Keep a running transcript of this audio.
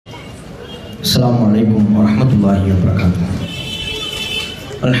Assalamualaikum warahmatullahi wabarakatuh.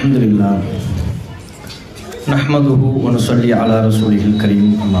 Alhamdulillah. Nahmaduhu wa nusalli ala rasulihil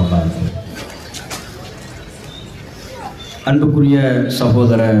karim amma ba'd. அன்புக்குரிய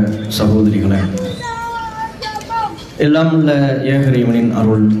சகோதர சகோதரிகளே, எல்லாம் உள்ள ஏகரைவனின்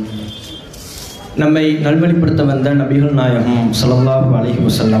அருள் நம்மை நல்வழிப்படுத்த வந்த நபிகள் நாயகம் ஸல்லல்லாஹு அலைஹி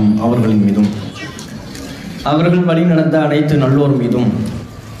வஸல்லம் அவர்களின் மீதும் அவர்கள் வழி நடந்த அனைத்து நல்லோர் மீதும்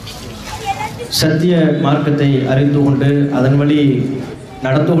சத்திய மார்க்கத்தை அறிந்து கொண்டு அதன் வழி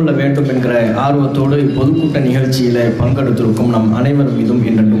நடந்து கொள்ள வேண்டும் என்கிற ஆர்வத்தோடு பொதுக்கூட்ட நிகழ்ச்சியில் பங்கெடுத்திருக்கும் நம் அனைவர் மீதும்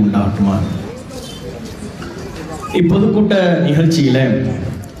என்றென்றும் உண்டாகட்டுமா. இப்பொதுக்கூட்ட நிகழ்ச்சியில்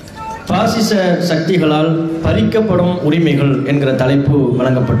பாசிச சக்திகளால் பறிக்கப்படும் உரிமைகள் என்கிற தலைப்பு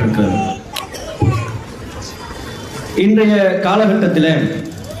வழங்கப்பட்டிருக்கிறது. இன்றைய காலகட்டத்தில்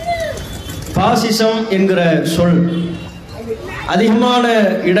பாசிசம் என்கிற சொல் அதிகமான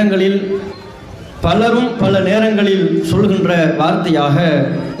இடங்களில் பலரும் பல நேரங்களில் சொல்கின்ற வார்த்தையாக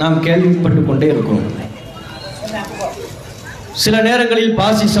நாம் கேள்விப்பட்டு கொண்டே இருக்கிறோம். சில நேரங்களில்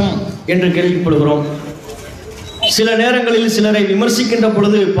பாசிசம் என்று கேள்விப்படுகிறோம். சில நேரங்களில் சிலரை விமர்சிக்கின்ற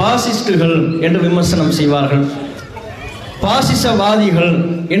பொழுது பாசிஸ்டுகள் என்று விமர்சனம் செய்வார்கள், பாசிசவாதிகள்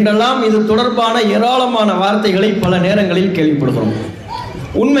என்றெல்லாம் இது தொடர்பான ஏராளமான வார்த்தைகளை பல நேரங்களில் கேள்விப்படுகிறோம்.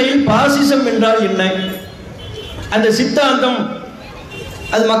 உண்மையில் பாசிசம் என்றால் என்ன? அந்த சித்தாந்தம்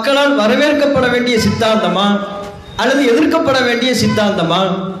அது மக்களால் வரவேற்கப்பட வேண்டிய சித்தாந்தமா அல்லது எதிர்க்கப்பட வேண்டிய சித்தாந்தமா?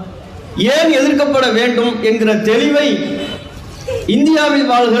 ஏன் எதிர்க்கப்பட வேண்டும் என்கிற தெளிவை இந்தியாவில்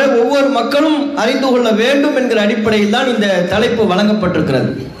வாழ்கிற ஒவ்வொரு மக்களும் அறிந்து கொள்ள வேண்டும் என்கிற அடிப்படையில் தான் இந்த தலைப்பு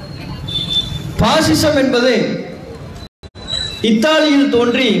வழங்கப்பட்டிருக்கிறது. பாசிசம் என்பது இத்தாலியில்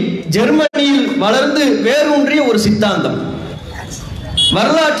தோன்றி ஜெர்மனியில் வளர்ந்து வேரூன்றிய ஒரு சித்தாந்தம்.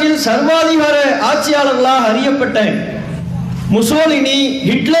 வரலாற்றில் சர்வாதிகார ஆட்சியாளர்களாக அறியப்பட்ட முசோலினி,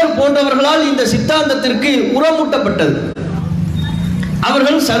 ஹிட்லர் போன்றவர்களால் இந்த சித்தாந்தத்திற்கு உரமூட்டப்பட்டது.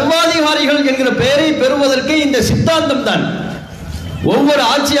 அவர்கள் சர்வாதிகாரிகள் என்கிற பெயரை பெறுவதற்கு இந்த சித்தாந்தம் தான். ஒவ்வொரு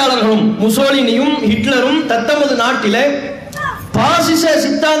ஆட்சியாளர்களும் முசோலினியும் ஹிட்லரும் தத்தமது நாட்டிலே பாசிச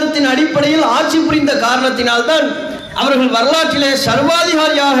சித்தாந்தத்தின் அடிப்படையில் ஆட்சி புரிந்த காரணத்தினால்தான் அவர்கள் வரலாற்றிலே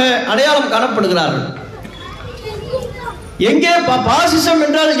சர்வாதிகாரியாக அடையாளம் காணப்படுகிறார்கள். எங்கே பாசிசம்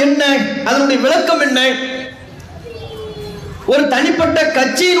என்றால் என்ன? அதனுடைய விளக்கம் என்ன? ஒரு தனிப்பட்ட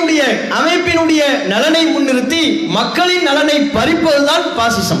கட்சியினுடைய அமைப்பினுடைய நலனை முன்னிறுத்தி மக்களின் நலனை பறிப்பதுதான்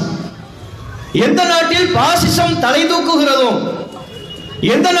பாசிசம். எந்த நாட்டில் பாசிசம் தலை தூக்குகிறதோ,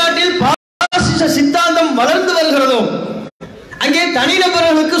 எந்த நாட்டில் பாசிச சித்தாந்தம் வளர்ந்து வருகிறதோ அங்கே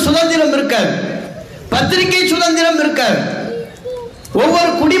தனிநபர்களுக்கு சுதந்திரம் இருக்காது, பத்திரிகை சுதந்திரம் இருக்காது,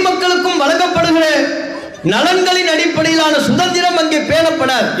 ஒவ்வொரு குடிமக்களுக்கும் வழங்கப்படுகிற நலன்களின் அடிப்படையிலான சுதந்திரம் அங்கே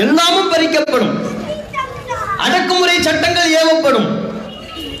பேணப்படாது, எல்லாமும் பறிக்கப்படும், அடக்குமுறை சட்டங்கள் ஏவப்படும்.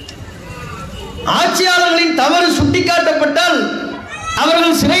 ஆட்சியாளர்களின் தவறு சுட்டிக்காட்டப்பட்டால்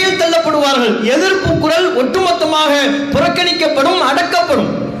அவர்கள் சிறையில் தள்ளப்படுவார்கள். எதிர்ப்பு குரல் ஒட்டுமொத்தமாக புறக்கணிக்கப்படும்,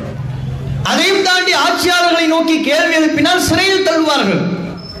 அடக்கப்படும். அதையும் தாண்டி ஆட்சியாளர்களை நோக்கி கேள்வி எழுப்பினால் சிறையில் தள்ளுவார்கள்.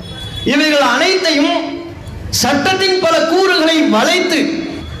 இவைகள் அனைத்தையும் சட்டத்தின் பல கூறுகளை வளைத்து,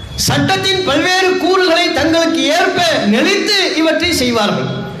 சட்டத்தின் பல்வேறு கூறுகளை தங்களுக்கு ஏற்ப நெளித்து இவற்றை செய்வார்கள்.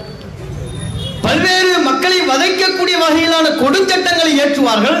 பல்வேறு மக்களை வதைக்கக்கூடிய வகையிலான கொடுஞ்சட்டங்களை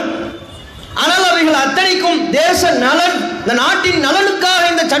ஏற்றுவார்கள். ஆனால் அவைகள் அத்தனைக்கும் தேச நலன், இந்த நாட்டின் நலனுக்காக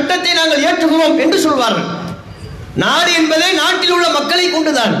இந்த சட்டத்தை நாங்கள் ஏற்றுகிறோம் என்று சொல்வார்கள். நாடு என்பதே நாட்டில் உள்ள மக்களை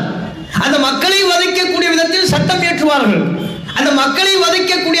கொண்டுதான். அந்த மக்களை வதைக்கக்கூடிய விதத்தில் சட்டம் ஏற்றுவார்கள். அந்த மக்களை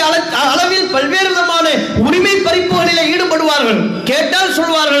வதைக்கக்கூடிய அளவில் பல்வேறு விதமான உரிமை பறிப்புகளில் ஈடுபடுவார்கள். கேட்டால்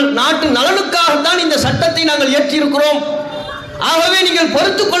சொல்வார்கள், நாட்டு நலனுக்காகத்தான் இந்த சட்டத்தை நாங்கள் ஏற்றிருக்கிறோம், ஆகவே நீங்கள்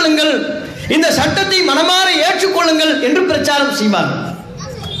பொறுத்துக் கொள்ளுங்கள், இந்த சட்டத்தை மனமாற ஏற்றுக்கொள்ளுங்கள் என்று பிரச்சாரம் செய்வார்கள்.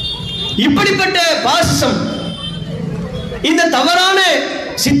 இப்படிப்பட்ட பாசிசம், இந்த தவறான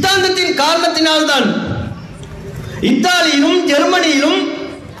சித்தாந்தத்தின் காரணத்தினால்தான் இத்தாலியிலும் ஜெர்மனியிலும்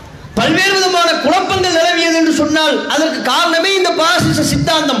பல்வேறு விதமான குழப்பங்கள் நிலவியது என்று சொன்னால் அதற்கு காரணமே இந்த பாசிச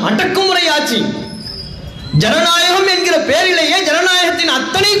சித்தாந்தம், அடக்குமுறை ஆட்சி. ஜனநாயகம் என்கிற பெயரிலேயே ஜனநாயகத்தின்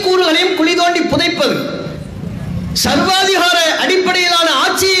அத்தனை கூறுகளையும் குழி தோண்டி புதைப்பது, சர்வாதிகார அடிப்படையிலான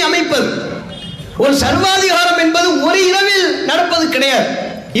ஆட்சியை அமைப்பது. ஒரு சர்வாதிகாரம் என்பது ஒரு இரவில் நடப்பது கிடையாது.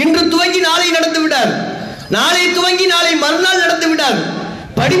 இன்று துவங்கி நாளை நடந்து விடாது, நாளை துவங்கி நாளை மறுநாள் நடந்து விடாது.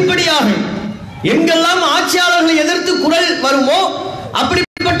 படிப்படியாக எங்கெல்லாம் ஆட்சியாளர்களை எதிர்த்து குரல் வருமோ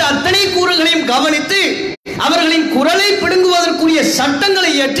அப்படிப்பட்ட அத்தனை கூறுகளையும் கவனித்து அவர்களின் குரலை பிடுங்குவதற்குரிய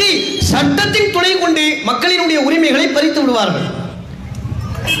சட்டங்களை ஏற்றி சட்டத்தின் துணை கொண்டு மக்களினுடைய உரிமைகளை பறித்து விடுவார்கள்.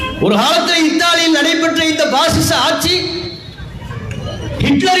 ஒரு காலத்தில் இத்தாலியில் நடைபெற்ற இந்த பாசிச ஆட்சி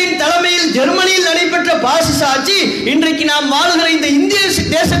ஹிட்லரின் தலைமையில் ஜெர்மனியில் நடைபெற்ற பாசிச ஆட்சி இன்றைக்கு நாம் வாழ்கிற இந்த இந்திய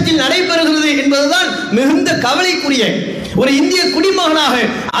தேசத்தில் நடைபெறுகிறது என்பதுதான் மிகுந்த கவலைக்குரிய. ஒரு இந்திய குடிமகனாக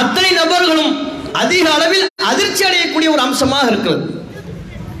அத்தனை நபர்களும் அதிக அளவில் அதிர்ச்சி அடையக்கூடிய ஒரு அம்சமாக இருக்கிறது.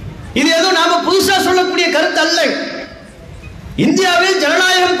 இது ஏதோ நாம புதுசா சொல்லக்கூடிய கருத்து அல்ல. இந்தியாவில்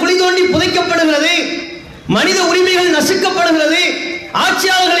ஜனநாயகம் குழி தோண்டி புதைக்கப்படுகிறது, மனித உரிமைகள் நசுக்கப்படுகிறது.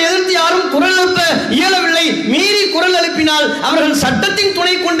 ஆட்சியாளர்களை எதிர்த்து யாரும் குரல் எழுப்ப இயலவில்லை. மீறி குரல் எழுப்பினால் அவர்கள் சட்டத்தின்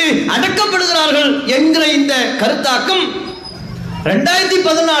துணை கொண்டு அடக்கப்படுகிறார்கள் என்கிற இந்த கருத்தாக்கம்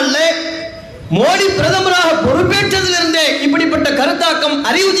 2014 மோடி பிரதமராக பொறுப்பேற்றதிலிருந்தே இப்படிப்பட்ட கருத்தாக்கம்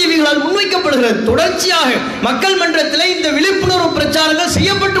அறிவுஜீவிகளால் முன்வைக்கப்படுகிறது. தொடர்ச்சியாக மக்கள் மன்றத்தில் இந்த விழிப்புணர்வு பிரச்சாரங்கள்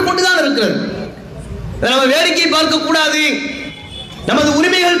செய்யப்பட்டுக் கொண்டுதான் இருக்கிறது. நம்ம வேடிக்கை பார்க்க கூடாது. நமது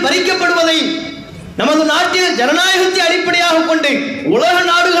உரிமைகள் பறிக்கப்படுவதை, நமது நாட்டில் ஜனநாயகத்தை அடிப்படையாக கொண்டு உலக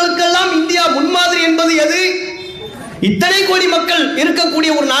நாடுகளுக்கெல்லாம் இந்தியா முன்மாதிரி என்பது எது? இத்தனை கோடி மக்கள்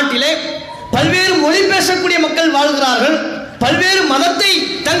இருக்கக்கூடிய ஒரு நாட்டிலே பல்வேறு மொழி பேசக்கூடிய மக்கள் வாழ்கிறார்கள். பல்வேறு மதத்தை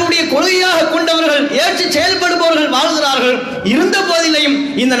தங்களுடைய கொள்கையாக கொண்டவர்கள் ஏற்று செயல்படுபவர்கள் வாழ்கிறார்கள். இருந்த போதிலையும்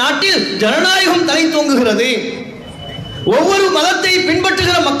இந்த நாட்டில் ஜனநாயகம் தலை தோங்குகிறது. ஒவ்வொரு மதத்தை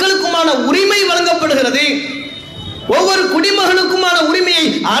பின்பற்றுகிற மக்களுக்குமான உரிமை வழங்கப்படுகிறது. ஒவ்வொரு குடிமகனுக்குமான உரிமையை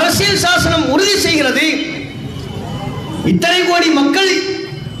அரசியல் சாசனம் உறுதி செய்கிறது. இத்தனை கோடி மக்கள்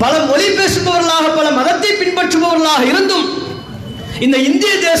பல மொழி பேசுபவர்களாக, பல மதத்தை பின்பற்றுபவர்களாக இருந்தும் இந்த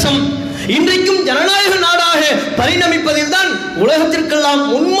இந்திய தேசம் இன்றைக்கும் ஜனநாயக நாடாக பரிணமிப்பதில் தான் உலகத்திற்கெல்லாம்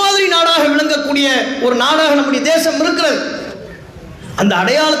முன்மாதிரி நாடாக விளங்கக்கூடிய ஒரு நாடாக நம்முடைய தேசம் இருக்கிறது. அந்த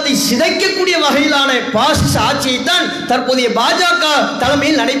அடையாளத்தை சிதைக்கக்கூடிய வகையிலான பாசிச ஆட்சியை தான் தற்போதைய பாஜக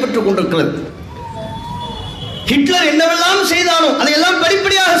தலைமையில் நடைபெற்றுக் கொண்டிருக்கிறது. ஹிட்லர் என்னவெல்லாம் செய்தானோ அதையெல்லாம்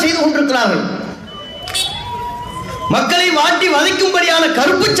படிப்படியாக செய்து கொண்டிருக்கிறார்கள். மக்களை வாட்டி வதைக்கும்படியான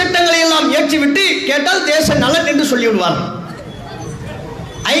கருப்பு சட்டங்களை எல்லாம் ஏற்றிவிட்டு கேட்டால் தேச நலன் என்று சொல்லிவிடுவார்கள்.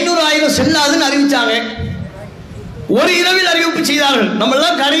 500,000 செல்லாதுன்னு அறிவிச்சாங்க. ஒரு இரவில் அறிவிப்பு செய்தார்கள். நம்ம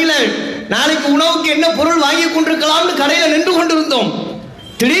எல்லாம் கடையில நாளைக்கு உணவுக்கு என்ன பொருள் வாங்கி கொண்டிருக்கலாம்னு கடையில நின்று கொண்டிருந்தோம்.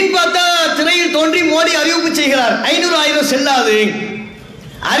 திடீர்னு பார்த்தா திரையில் தோன்றி மோடி அறிவிப்பு செய்கிறார், 500,000 செல்லாது.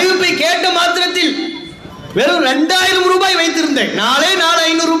 அறிவிப்பை கேட்ட மாத்திரத்தில் வெறும் 2,000 ரூபாய் வைத்திருந்தேன். நாளே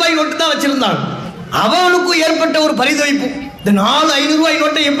 500 ரூபாய் நோட்டு தான் வச்சிருந்தான். அவனுக்கும் ஏற்பட்ட ஒரு பரிதவிப்பு, இந்த 500 ரூபாய்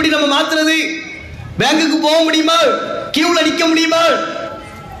நோட்டை எப்படி நம்ம மாத்துறது? பேங்குக்கு போக முடியுமா? கியூல நிக்க முடியுமா?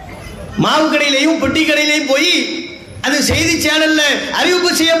 மாவு கடையிலையும் பெட்டி கடையிலையும் போய் அது செய்தி சேனல்ல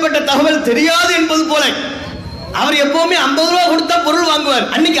அறிவிப்பு செய்யப்பட்ட தகவல் தெரியாது என்பது போல அவர் எப்பவுமே 50 ரூபா கொடுத்தா பொருள் வாங்குவார்.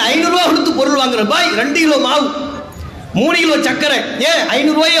 அன்னைக்கு 500 ரூபா கொடுத்து பொருள் வாங்குற பாய் 2 கிலோ மாவு, 3 கிலோ சக்கரை,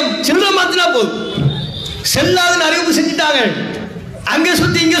 500 ரூபாய் சில்லறை மாத்தினா போதும். செல்லாதுன்னு அறிவிப்பு செஞ்சுட்டாங்க. அங்க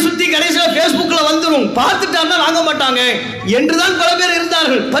சுத்தி இங்க சுத்தி கடைசியில பேஸ்புக்ல வந்துடும், பார்த்துட்டாங்க வாங்க மாட்டாங்க என்றுதான் பல பேர்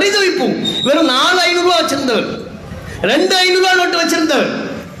இருந்தார்கள். பரிதவிப்பு. வெறும் 4,500 ரூபாய் வச்சிருந்தவர், 2,500 ரூபாய் நோட்டு வச்சிருந்தவர்.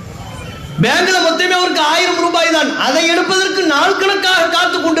 பேங்க்ல மொத்தமே அவருக்கு 1000 ரூபாய் தான். அதை எடுப்பதற்கு நாள் கணக்காக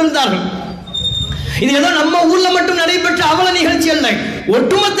காத்து கொண்டிருந்தார்கள். இது ஏதோ நம்ம ஊர்ல மட்டும் நடைபெற்ற அவல நிகழ்ச்சி அல்ல.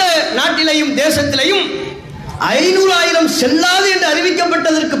 ஒட்டுமொத்த நாட்டிலையும் தேசத்திலையும் 500,000 செல்லாது என்று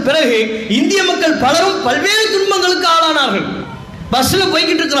அறிவிக்கப்பட்டதற்கு பிறகு இந்திய மக்கள் பலரும் பல்வேறு துன்பங்களுக்கு ஆளானார்கள். பஸ்ல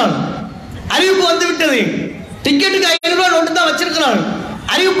போய்கிட்டு இருக்கிறாங்க, அறிவிப்பு வந்து விட்டது, டிக்கெட்டுக்கு 500 ரூபாய் நோட்டு தான் வச்சிருக்கிறாங்க.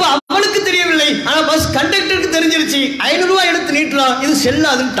 அறிவிப்பு அவனுக்கு தெரியவில்லை, ஆனா பஸ் கண்டக்டருக்கு தெரிஞ்சிருச்சு. 500 ரூபாய் எடுத்து நீட்டுறான், இது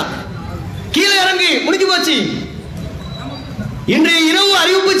செல்லாதுன்ட்டான். கீழே இறங்கி முடிஞ்சு போச்சு. இன்றைய இரவு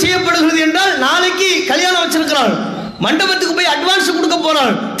அறிவிப்பு செய்யப்படுகிறது என்றால் நாளைக்கு கல்யாணம் வச்சிருக்கிறான், மண்டபத்துக்கு போய் அட்வான்ஸ் கொடுக்க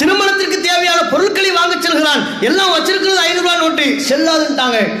போறான், திருமணத்திற்கு தேவையான பொருட்களை வாங்க செல்கிறான், எல்லாம் வச்சிருக்கிறது 500 ரூபாய் நோட்டு,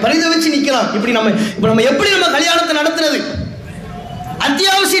 செல்லாதுன்ட்டாங்க. பரிதவிச்சு நிக்கிறான். இப்படி நம்ம எப்படி நம்ம கல்யாணத்தை நடத்துறது?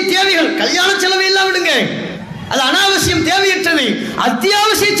 அத்தியாவசிய தேவைகள், கல்யாண செலவு எல்லாம் விடுங்க, அது அனாவசியம், தேவையற்றது.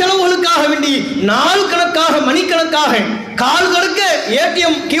 அத்தியாவசிய செலவுகளுக்காக வேண்டி நாள் கணக்காக மணிக்கணக்காக கால் கணக்க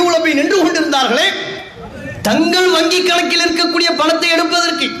ஏடிஎம் கியூல போய் நின்று கொண்டிருந்தார்களே, தங்கள் வங்கி கணக்கில் இருக்கக்கூடிய பணத்தை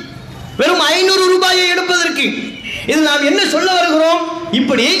எடுப்பதற்கு, வெறும் 500 ரூபாயை எடுப்பதற்கு. இது நாம் என்ன சொல்ல வருகிறோம்?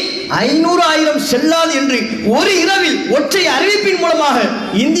 இப்படி 500,000 செல்லாது என்று ஒரு இரவில் ஒற்றை அறிவிப்பின் மூலமாக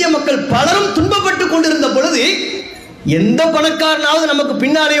இந்திய மக்கள் பலரும் துன்பப்பட்டுக் கொண்டிருந்த பொழுது எந்த பணக்காரனாவது நமக்கு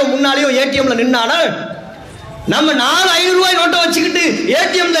பின்னாலேயோ முன்னாலேயோ ஏடிஎம்ல நின்னானா? நம்ம 500 ரூபாய் நோட்டை வச்சுக்கிட்டு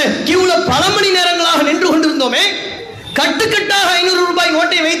ஏடிஎம்ல கியூல பல மணி நேரங்களாக நின்று கொண்டிருந்தோமே. கட்டுக்கட்டாக 500 ரூபாய்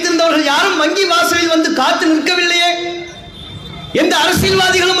நோட்டை வைத்திருந்தவர்கள் யாரும் வங்கி வாசலில் வந்து காத்து நிற்கவில்லையே. எந்த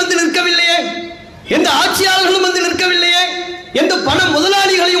அரசியல்வாதிகளும் வந்து நிற்கவில்லையே, எந்த ஆட்சியாளர்களும் வந்து நிற்கவில்லையே, எந்த பண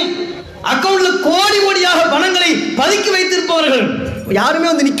முதலாளிகளையும் அக்கவுண்ட்ல கோடி கோடியாக பணங்களை பதுக்கி வைத்திருப்பவர்கள் யாருமே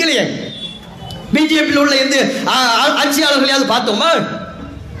வந்து நிக்கலையே. பிஜேபியில் உள்ள எந்த ஆட்சியாளர்களையாவது பார்த்தோமா?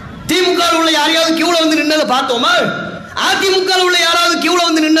 திமுக உள்ள யாரையாவது கியூல வந்து நின்னதை பார்த்தோமா? அதிமுக உள்ள யாராவது கியூல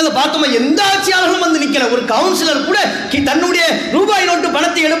வந்து நின்னதை பார்த்தோமா? எந்த ஆட்சியாளர்களும் வந்து நிக்கல. ஒரு கவுன்சிலர் கூட தன்னுடைய ரூபாய் நோட்டு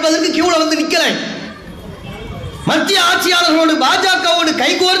பணத்தை எடுப்பதற்கு கியூல வந்து நிக்கல. மத்திய ஆட்சியாளர்களோடு பாஜகவோடு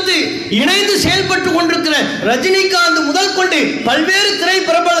கைகோர்த்து இணைந்து செயல்பட்டு கொண்டிருக்கிற ரஜினிகாந்த் முதல் கொண்டு பல்வேறு திரை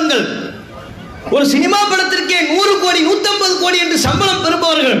பிரபலங்கள், ஒரு சினிமா படத்திற்கே 100 கோடி 150 கோடி என்று சம்பளம்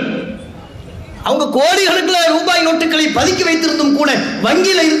பெறுபவர்கள், அவங்க கோடிக்கணக்கில் ரூபாய் நோட்டுகளை பதுக்கி வைத்திருந்தும் கூட,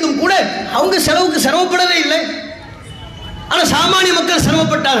 வங்கியில் இருந்தும் கூட அவங்க செலவுக்கு சிரமப்படவே இல்லை. ஆனா சாமானிய மக்கள்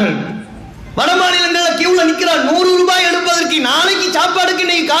சிரமப்பட்டார்கள். வட மாநிலங்களில் கியூல நிற்கிறார் 100 ரூபாய் எடுப்பதற்கு. நாளைக்கு சாப்பாடுக்கு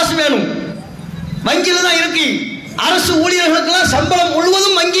இன்னைக்கு காசு வேணும், வங்கியில் தான் இருக்கு. அரசு ஊழியர்களுக்கெல்லாம் சம்பளம்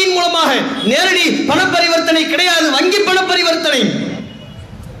முழுவதும் வங்கியின் மூலமாக, நேரடி பண பரிவர்த்தனை கிடையாது, வங்கி பண பரிவர்த்தனை.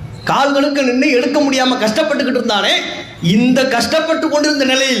 கால்களுக்கு நின்று எடுக்க முடியாம கஷ்டப்பட்டுக்கிட்டு இருந்தானே, இந்த கஷ்டப்பட்டு கொண்டிருந்த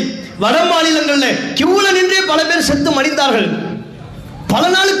நிலையில் வட மாநிலங்களில் கியூல நின்றே பல பேர் செத்து மடிந்தார்கள். பல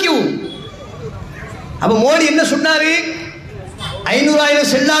நாள் கியூ. அப்ப மோடி என்ன சொன்னாரு? 500,000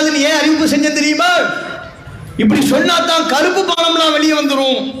 செல்லாதுன்னு ஏன் அறிவிப்பு செஞ்ச தெரியுமா? இப்படி சொன்னாதான் கருப்பு பணம்லாம் வெளியே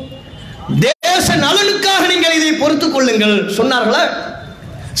வந்துடும், தேச நலனுக்காக நீங்கள் இதை பொறுத்துக் கொள்ளுங்கள் சொன்னார்களா?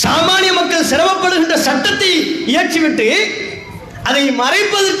 சாமானிய மக்கள் சிரமப்படுகின்ற சட்டத்தை இயற்றிவிட்டு அதை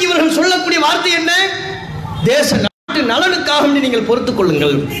மறைப்பதற்கு இவர்கள் சொல்லக்கூடிய வார்த்தை என்ன? தேச நாட்டு நலனுக்காக நீங்கள் பொறுத்துக்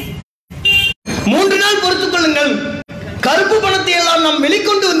கொள்ளுங்கள், 3 நாள் பொறுத்துக் கொள்ளுங்கள், கருப்பு பணத்தை எல்லாம் நாம்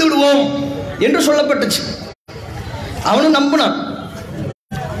வெளிக்கொண்டு வந்து விடுவோம் என்று சொல்லப்பட்டுச்சு. அவனும் நம்பினான்.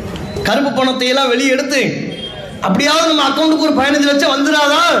 கருப்பு பணத்தை எல்லாம் வெளியே எடுத்து அப்படியாவது நம்ம அக்கௌண்ட்டுக்கு ஒரு 15 லட்சம்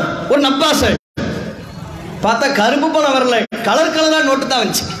வந்துடாதா ஒரு நப்பாசை. பார்த்தா கருப்பு பணம் வரல, கலர் கலரா நோட்டு தான்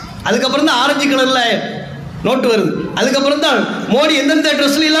வந்துச்சு. அதுக்கப்புறம் தான் ஆரஞ்சு கலர்ல நோட்டு வருது. அதுக்கப்புறம் தான் மோடி எந்தெந்த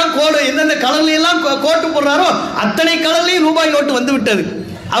ட்ரெஸ்ல எல்லாம் கோடு, எந்தெந்த கலர்ல எல்லாம் கோட்டு போடுறாரோ அத்தனை கலர்லயும் ரூபாய் நோட்டு வந்து விட்டது.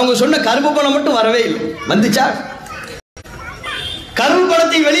 அவங்க சொன்ன கருப்பு பணம் மட்டும் வரவே இல்லை. வந்துச்சா? கருப்பு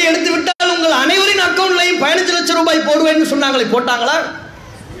பணத்தை வெளியே எடுத்து விட்டால் உங்கள் அனைவரின் அக்கௌண்ட்லையும் 15 லட்சம் ரூபாய் போடுவேன்னு சொன்னாங்களே, போட்டாங்களா?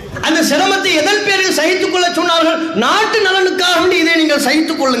 அந்த சிரமத்தை எதன் பேரில் சகித்துக் கொள்ள சொன்னார்கள்? நாட்டு நலனுக்காக இதை நீங்கள்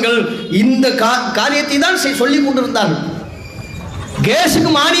சகித்துக் கொள்ளுங்கள். இந்த காரியத்தை தான் சொல்லிக் கொண்டிருந்தார்கள்.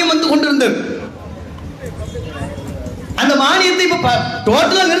 கேஸுக்கு மானியம் வந்து கொண்டிருந்தது. அந்த மானியத்தை இப்ப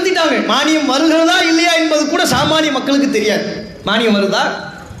டோட்டலா நிறுத்திட்டாங்க. மானியம் வருகிறதா இல்லையா என்பது கூட சாமானிய மக்களுக்கு தெரியாது. மானியம் வருதா,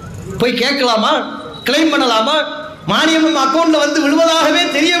 போய் கேட்கலாமா, கிளைம் பண்ணலாமா, மானியம் நம்ம அக்கௌண்ட்ல வந்து விழுவதாகவே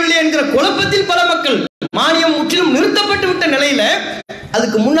தெரியவில்லை என்கிற குழப்பத்தில் பல மக்கள். மானியம் முற்றிலும் நிறுத்தப்பட்டு விட்ட நிலையில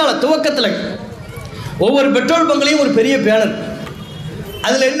அதுக்கு முன்னால துவக்கத்துல ஒவ்வொரு பெட்ரோல் பங்க்லையும் ஒரு பெரிய பேனர்,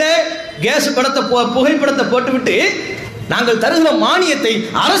 அதுல என்ன, கேஸ் படத்தை புகைப்படத்தை போட்டுவிட்டு நாங்கள் தருகிற மானியத்தை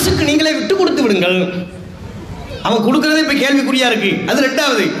அரசுக்கு நீங்களே விட்டு கொடுத்து விடுங்கள். அவன் கொடுக்கிறதே இப்ப கேள்விக்குறியா இருக்கு. அது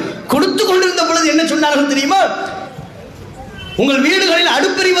ரெண்டாவது. கொடுத்து கொண்டிருந்த பொழுது என்ன சொன்னார்கள் தெரியுமா? உங்கள் வீடுகளில்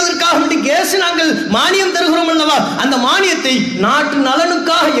அடுப்பெறிவதற்காக வேண்டி கேஸ் நாங்கள் மானியம் தருகிறோம் அல்லவா, அந்த மானியத்தை நாட்டு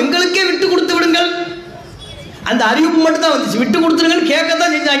நலனுக்காக எங்களுக்கே விட்டு கொடுத்து விடுங்கள். அந்த அறிவிப்பு மட்டும் தான் வந்துச்சு, விட்டு கொடுத்துருங்கன்னு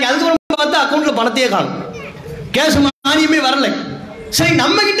கேட்கத்தான் செஞ்சாங்க. அதுக்கப்புறம் பார்த்தா அக்கௌண்ட்ல பணத்தையே காணும், கேஸ் மானியமே வரல. சரி,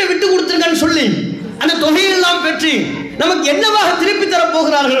 நம்ம கிட்ட விட்டு கொடுத்துருங்கன்னு சொல்லி அந்த தொகையெல்லாம் பெற்று நமக்கு என்னவாக திருப்பி தர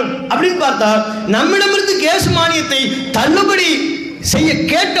போகிறார்கள் அப்படின்னு பார்த்தா, நம்மிடமிருந்து கேஸ் மானியத்தை தள்ளுபடி செய்ய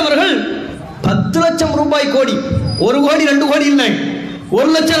கேட்டவர்கள் 10 லட்சம் ரூபாய் கோடி. 1 கோடி 2 கோடி இல்லை,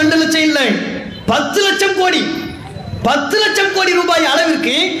 1 லட்சம் 2 லட்சம் இல்லை, 10 லட்சம் கோடி, 10 லட்சம் கோடி ரூபாய்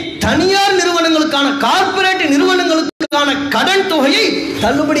அளவிற்கு தனியார் நிறுவனங்களுக்கான, கார்ப்பரேட் நிறுவனங்களுக்கான கடன் தொகையை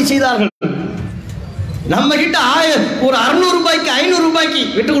தள்ளுபடி செய்தார்கள். நம்ம கிட்ட ஒரு 600 ரூபாய்க்கு 500 ரூபாய்க்கு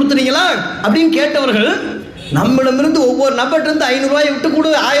விட்டு கொடுத்துறீங்களா அப்படின்னு கேட்டவர்கள், நம்மிடமிருந்து ஒவ்வொரு நபர்கிட்ட 500 ரூபாயை விட்டு கொடு,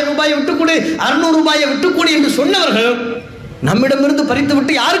 1000 ரூபாயை விட்டு கொடு, 600 ரூபாயை விட்டு கொடு என்று சொன்னவர்கள் நம்மிடமிருந்து பறித்து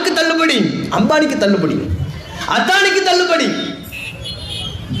விட்டு யாருக்கு தள்ளுபடி? அம்பானிக்கு தள்ளுபடி, அத்தானிக்கு தள்ளுபடி.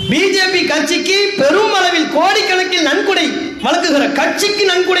 பிஜேபி கட்சிக்கு பெரும் அளவில் கோடிக்கணக்கில் நன்கொடை வழங்குகிற, கட்சிக்கு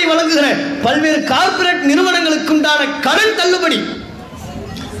நன்கொடை வழங்குகிற பல்வேறு கார்ப்பரேட் நிறுவனங்களுக்கு உண்டான கடன் தள்ளுபடி.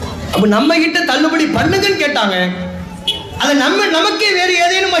 அப்ப நம்ம கிட்ட தள்ளுபடி பண்ணுங்கன்னு கேட்டாங்க. அதை நமக்கே வேறு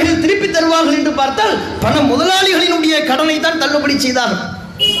ஏதேனும் வகையில் திருப்பி தருவார்கள் என்று பார்த்தால் பண முதலாளிகளினுடைய கடனை தான் தள்ளுபடி செய்தார்கள்.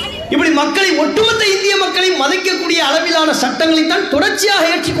 இப்படி மக்களை, ஒட்டுமொத்த இந்திய மக்களை மதிக்கக்கூடிய அளவிலான சட்டங்களை தான் தொடர்ச்சியாக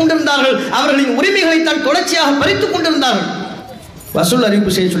ஏற்றிக் கொண்டிருந்தார்கள். அவர்களின் உரிமைகளை தான் தொடர்ச்சியாக பறித்துக் கொண்டிருந்தார்கள். வசூல்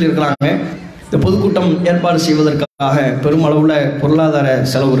அறிவிப்பு செய்ய சொல்லியிருக்கிறாங்க. இந்த பொதுக்கூட்டம் ஏற்பாடு செய்வதற்காக பெருமளவுள்ள பொருளாதார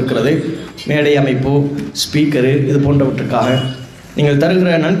செலவு இருக்கிறது. மேடை அமைப்பு, ஸ்பீக்கரு, இது போன்றவற்றுக்காக நீங்கள்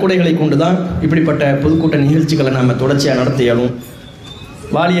தருகிற நன்கொடைகளை கொண்டு தான் இப்படிப்பட்ட பொதுக்கூட்ட நிகழ்ச்சிகளை நாம் தொடர்ச்சியாக நடத்த இயலும்.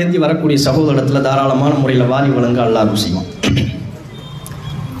 வாலி ஏந்தி வரக்கூடிய சகோதரத்தில் தாராளமான முறையில் வாரி வழங்க அல்லாஹ் செய்வோம்.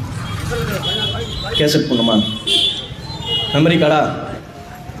 கேசட் பண்ணுமா, மெமரி கார்டா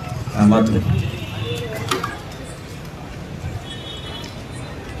மாற்று.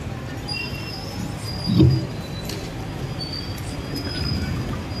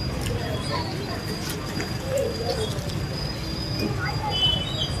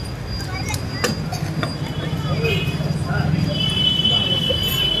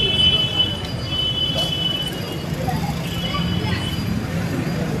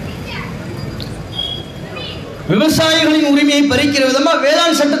 விவசாயிகளின் உரிமையை பறிக்கிற விதமா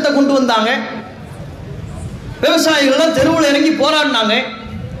வேளாண் சட்டத்தை கொண்டு வந்தாங்க. விவசாயிகள் தெருவில் இறங்கி போராடினாங்க.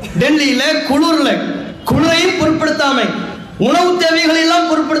 டெல்லியில குளிரையும் பொருட்படுத்தாம, உணவு தேவைகளை எல்லாம்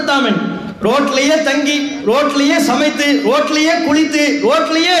பொருட்படுத்தாம, ரோட்லயே தங்கி, ரோட்லயே சமைத்து, ரோட்லயே குளித்து,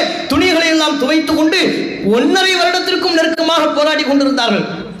 ரோட்லயே துணிகளை எல்லாம் துவைத்துக் கொண்டு 1.5 வருடத்திற்கும் நெருக்கமாக போராடி கொண்டிருந்தார்கள்.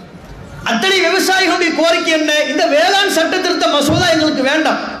 அத்தனை விவசாயிகளுடைய கோரிக்கை என்ன? இந்த வேளாண் சட்ட திருத்த மசோதா எங்களுக்கு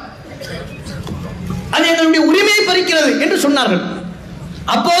வேண்டாம், அது எங்களுடைய உரிமையை பறிக்கிறது என்று சொன்னார்கள்.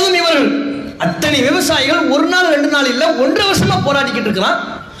 அப்போதும் இவர்கள் அத்தனை விவசாயிகள் 1 நாள் 2 நாள் இல்ல 1.5 வருஷமா போராடிக்கிட்டு இருக்கிறான்.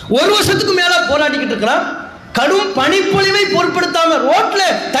 1 வருஷத்துக்கு மேல போராடிக்கிட்டு இருக்கிறான். கடும் பனிப்பொழிவை பொருட்படுத்தாம, ரோட்ல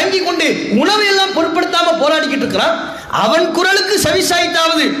தங்கி கொண்டு உணவை எல்லாம் பொருட்படுத்தாம போராடிக்கிட்டு இருக்கிறான். அவன் குரலுக்கு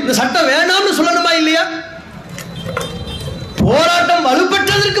செவிசாய்த்தாவது இந்த சட்டம் வேணாம்னு சொல்லணுமா இல்லையா? போராட்டம்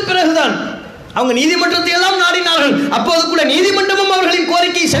வலுப்பெற்றதற்கு பிறகுதான் அவங்க நீதிமன்றத்தை எல்லாம் நாடினார்கள். அப்போது கூட நீதிமன்றமும் அவர்களின்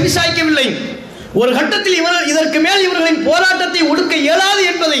கோரிக்கையை செவிசாய்க்கவில்லை. ஒரு கட்டத்தில் இதற்கு மேல் இவர்களின் போராட்டத்தை ஒடுக்க இயலாது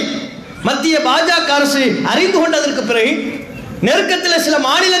என்பதை மத்திய பாஜக அரசு அறிந்து கொண்டதற்கு பிறகு, நெருக்கத்தில் சில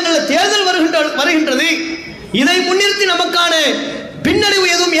மாநிலங்களில் தேர்தல் வருகின்றது, இதை முன்னிறுத்தி நமக்கான பின்னடைவு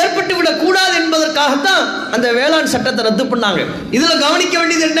எதுவும் ஏற்பட்டு விடக் கூடாது என்பதற்காகத்தான் அந்த வேளாண் சட்டத்தை ரத்து பண்ணாங்க. இதுல கவனிக்க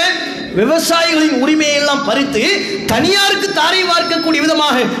வேண்டியது என்ன? விவசாயிகளின் உரிமையை எல்லாம் பறித்து தனியாருக்கு தாரை வார்க்கக்கூடிய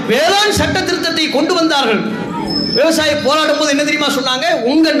விதமாக வேளாண் சட்ட திருத்தத்தை கொண்டு வந்தார்கள். விவசாயி போராடும் போது என்ன தெரியுமா சொன்னாங்க?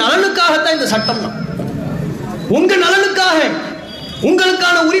 உங்க நலனுக்காகத்தான் இந்த சட்டம் தான், உங்க நலனுக்காக,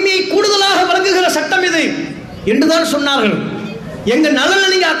 உங்களுக்கான உரிமையை கூடுதலாக வழங்குகிற சட்டம் இது என்றுதான் சொன்னார்கள். எங்க நலனை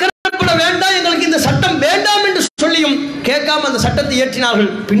நீங்க அக்கறைப்பட வேண்டாம், எங்களுக்கு இந்த சட்டம் வேண்டாம் என்று சொல்லியும் கேட்காம அந்த சட்டத்தை இயற்றினார்கள்.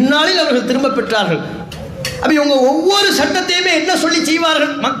 பின்னாளில் அவர்கள் திரும்ப பெற்றார்கள். அப்ப இவங்க ஒவ்வொரு சட்டத்தையுமே என்ன சொல்லி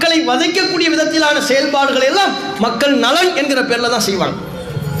செய்வார்கள்? மக்களை வதைக்கக்கூடிய விதத்திலான செயல்பாடுகள் எல்லாம் மக்கள் நலன் என்கிற பேர்ல தான் செய்வாங்க.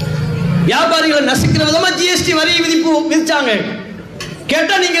 வியாபாரிகளை நசுக்கிற விதமா ஜிஎஸ்டி வரி விதிப்பு விதிச்சாங்க.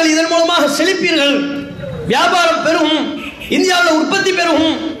 கேட்டா நீங்கள் இதன் மூலமாக செழிப்பீர்கள், வியாபாரம் பெருகும், இந்தியாவில் உற்பத்தி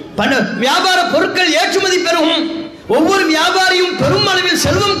பெருகும், வியாபார பொருட்கள் ஏற்றுமதி பெருகும், ஒவ்வொரு வியாபாரியும் பெரும் அளவில்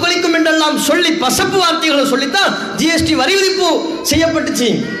செல்வம் கொளிக்கும் என்றெல்லாம் சொல்லி பசப்பு வார்த்தைகளை சொல்லித்தான் ஜிஎஸ்டி வரி விதிப்பு செய்யப்பட்டுச்சு.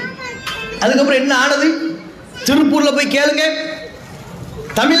 அதுக்கப்புறம் என்ன ஆனது? திருப்பூர்ல போய் கேளுங்க,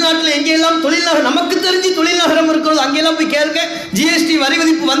 தமிழ்நாட்டில் எங்கெல்லாம் தொழில் நகரம், நமக்கு தெரிஞ்சு தொழில் நகரம் இருக்கிறது, அங்கெல்லாம் போய் கேளுங்க. ஜிஎஸ்டி வரி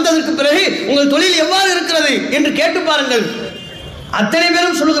விதிப்பு வந்ததற்கு பிறகு உங்கள் தொழில் எவ்வாறு இருக்கிறது என்று கேட்டு பாருங்கள். அத்தனை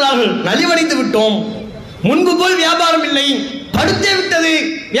பேரும் சொல்லுகிறார்கள், நலிவடைந்து விட்டோம், முன்பு போல் வியாபாரம் இல்லை, படுத்தே விட்டது,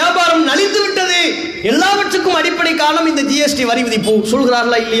 வியாபாரம் நலிந்து விட்டது. எல்லாவற்றுக்கும் அடிப்படை காரணம் இந்த ஜிஎஸ்டி வரி விதிப்பு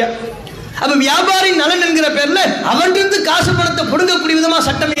சொல்கிறார்களா இல்லையா? அப்ப வியாபாரி நலன் என்கிற பேர்ல அவன்றிருந்து காசு பணத்தை புடுங்கக்கூடிய விதமா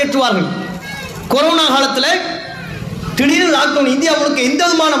சட்டம் இயற்றுவார்கள். கொரோனா காலத்துல திடீர்னு லாக்டவுன், இந்தியா முழுக்க எந்த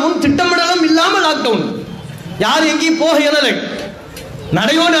விதமான முன் திட்டமிடலும் இல்லாமல் லாக்டவுன், யார் எங்கேயும் போக இயலலை,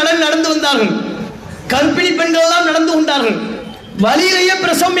 நடையோ நடந்து வந்தார்கள், கர்ப்பிணி பெண்கள் எல்லாம் நடந்து கொண்டார்கள், வழியிலேயே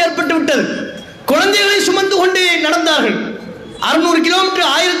பிரசவம் ஏற்பட்டு விட்டது, குழந்தைகளை சுமந்து கொண்டு நடந்தார்கள், 600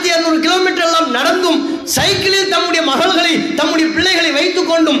 கிலோமீட்டர் 1200 கிலோமீட்டர் எல்லாம் நடந்தும், சைக்கிளில் தம்முடைய மகள்களை தம்முடைய பிள்ளைகளை வைத்துக்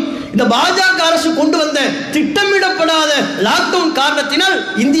கொண்டும் இந்த பாஜக அரசு கொண்டு வந்த திட்டமிடப்படாத லாக்டவுன் காரணத்தினால்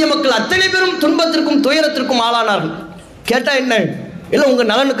இந்திய மக்கள் அத்தனை பேரும் துன்பத்திற்கும் துயரத்திற்கும் ஆளானார்கள். கேட்டா என்ன? இல்ல உங்க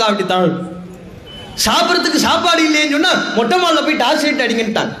நலனுக்காக வேண்டித்தான், சாப்பிட்றதுக்கு சாப்பாடு இல்லைன்னு சொன்னா மொட்டை மாலில் போய் டார்ச்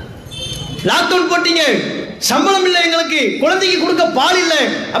அடிங்கட்டாங்க. லாக்டவுன் போட்டீங்க, சம்பளம் இல்லை எங்களுக்கு, குழந்தைக்கு கொடுக்க பால் இல்லை,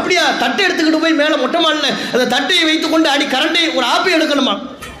 அப்படியா தட்டை எடுத்துக்கிட்டு போய் மேல மொட்டை மாலில் அந்த தட்டையை வைத்துக் கொண்டு அடி கரண்டை ஒரு ஆப்பை எடுக்கணுமா,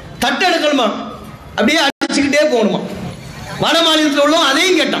 தட்டை எடுக்கணுமா, அப்படியே அடிச்சுக்கிட்டே போகணுமா. வட மாநிலத்தில் உள்ளவங்க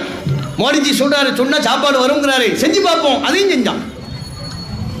அதையும் கேட்டான். மோடிஜி சொல்றாரு, சொன்னா சாப்பாடு வருங்கிறாரு, செஞ்சு பார்ப்போம், அதையும் செஞ்சான்.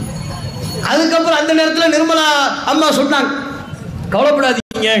 அதுக்கப்புறம் அந்த நேரத்தில் நிர்மலா அம்மா சொன்னாங்க,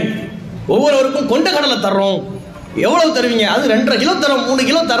 கவலைப்படாதீங்க, ஒவ்வொருவருக்கும் கொண்ட கடலை தர்றோம். எவ்வளவு தருவீங்க? அது 2.5 கிலோ தரோம், 3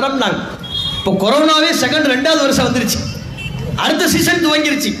 கிலோ தர்றோம்னாங்க. இப்போ கொரோனாவே செகண்ட் 2வது வருஷம் வந்துருச்சு, அடுத்த சீசன்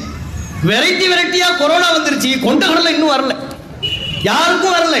துவங்கிருச்சு, வெரைட்டியா கொரோனா வந்துருச்சு, கொண்ட கடலை இன்னும் வரல,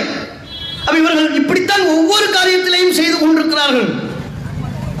 யாருக்கும் வரல. அப்ப இவர்கள் இப்படித்தான் ஒவ்வொரு காரியத்திலையும் செய்து கொண்டிருக்கிறார்கள்.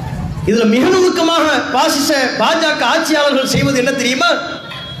 இதுல மிக நுணுக்கமாக பாஜக ஆட்சியாளர்கள் செய்வது என்ன தெரியுமா?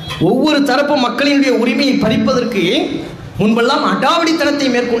 ஒவ்வொரு தரப்பு மக்களினுடைய உரிமையை பறிப்பதற்கு முன்பெல்லாம் அடாவடித்தனத்தை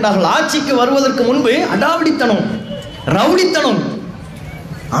மேற்கொண்டார்கள். ஆட்சிக்கு வருவதற்கு முன்பு அடாவடித்தனம், ரவுடித்தனம்.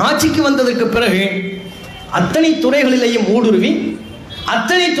 ஆட்சிக்கு வந்ததற்கு பிறகு அத்தனை துறைகளிலேயும் ஊடுருவி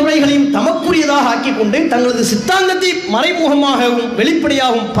அத்தனை துறைகளையும் தமக்குரியதாக ஆக்கிக் கொண்டு தங்களது சித்தாந்தத்தை மறைமுகமாகவும்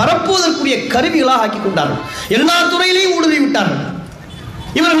வெளிப்படையாகவும் பரப்புவதற்குரிய கருவிகளாக ஆக்கிக் கொண்டார்கள். எல்லா துறையிலையும் ஊடுருவி விட்டார்கள்.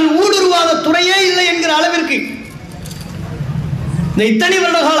 இவர்கள் ஊடுருவாத துறையே இல்லை என்கிற அளவிற்கு இந்த இத்தனை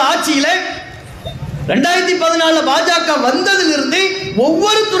வருட கால ஆட்சியில 2014 பாஜக வந்ததிலிருந்து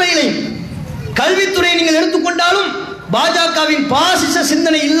ஒவ்வொரு துறையிலையும், கல்வித்துறை நீங்கள் எடுத்துக்கொண்டாலும் பாஜகவின் பாசிச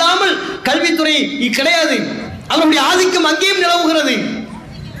சிந்தனை இல்லாமல் கல்வித்துறை கிடையாது. அவருடைய ஆதிக்கம் அங்கேயும் நிலவுகிறது.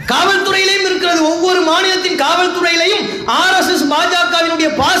 காவல்துறையிலையும் இருக்கிறது. ஒவ்வொரு மாநிலத்தின் காவல்துறையிலையும் RSS பாஜகவினுடைய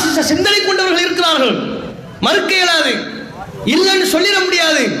பாசிச சிந்தனை கொண்டவர்கள் இருக்கிறார்கள். மறுக்க இயலாது, இல்லைன்னு சொல்லிட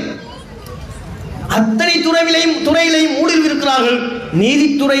முடியாது. அத்தனை துறையிலையும் ஊடுருவி இருக்கிறார்கள்.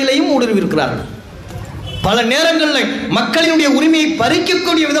 நீதித்துறையிலையும் ஊடுருவி இருக்கிறார்கள். பல நேரங்களில் மக்களினுடைய உரிமையை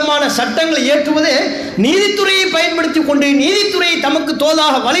பறிக்கக்கூடிய விதமான சட்டங்களை ஏற்றுவதே நீதித்துறையை பயன்படுத்திக் கொண்டு, நீதித்துறையை தமக்கு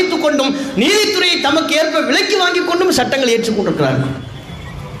தோதாக வளைத்துக் கொண்டும், நீதித்துறையை தமக்கு ஏற்ப விலைக்கு வாங்கிக் கொண்டும் சட்டங்களை ஏற்றுக்கொண்டிருக்கிறார்கள்.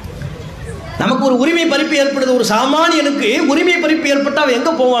 நமக்கு ஒரு உரிமை பறிப்பு ஏற்படுது. ஒரு சாமானியனுக்கு உரிமை பறிப்பு ஏற்பட்டால் அவன்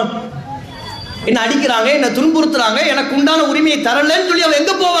எங்க போவான்? என்ன அடிக்கிறாங்க, என்ன துன்புறுத்துறாங்க, எனக்கு உண்டான உரிமையை தரலன்னு சொல்லி அவன்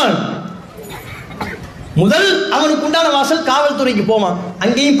எங்க போவான்? முதல் அவனுக்கு உண்டான வாசல் காவல்துறைக்கு போவான்,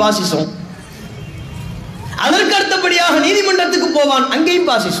 அங்கேயும் பாசிசம். அதற்கு அடுத்தபடியாக நீதிமன்றத்துக்கு போவான், அங்கேயும்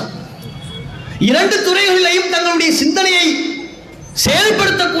பாசிசம். இரண்டு துறைகளிலையும் தங்களுடைய சிந்தனையை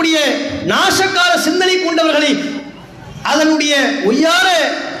செயல்படுத்தக்கூடிய நாசக்கார சிந்தனை கொண்டவர்களை அதனுடைய ஒய்யார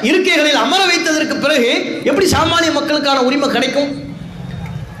இருக்கைகளில் அமர வைத்ததற்கு பிறகு எப்படி சாமானிய மக்களுக்கான உரிமை கிடைக்கும்?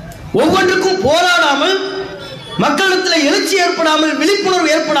 ஒவ்வொன்றுக்கும் போராடாமல், மக்களிடத்தில் எழுச்சி ஏற்படாமல், விழிப்புணர்வு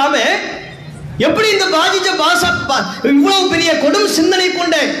ஏற்படாமல் எப்படி இந்த இவ்வளவு பெரிய கொடும் சிந்தனை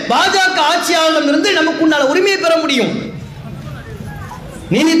கொண்ட பாஜக ஆட்சியாளரிடம் இருந்து நமக்கு உண்டான உரிமையை பெற முடியும்?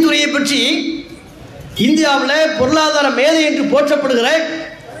 நீதித்துறையை பற்றி இந்தியாவில் பொருளாதார மேதை என்று போற்றப்படுகிற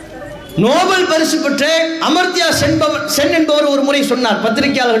நோபல் பரிசு பெற்ற அமர்த்தியா சென் என்பவர் ஒரு முறை சொன்னார்,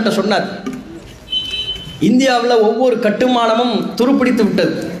 பத்திரிகையாளர்கிட்ட சொன்னார், இந்தியாவில் ஒவ்வொரு கட்டுமானமும் துருப்பிடித்து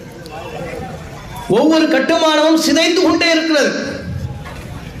விட்டது, ஒவ்வொரு கட்டுமானமும் சிதைந்து கொண்டே இருக்கிறது,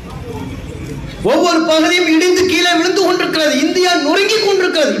 ஒவ்வொரு பகுதியும் இடிந்து கீழே விழுந்து கொண்டிருக்கிறது, இந்தியா நொறுங்கி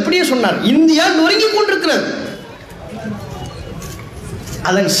கொண்டிருக்கிறது. இப்படியே சொன்னார், இந்தியா நொறுங்கி கொண்டிருக்கிறது.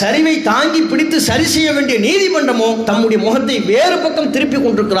 அதன் சரிவை தாங்கி பிடித்து சரி செய்ய வேண்டிய நீதிமன்றமோ தம்முடைய முகத்தை வேறு பக்கம் திருப்பி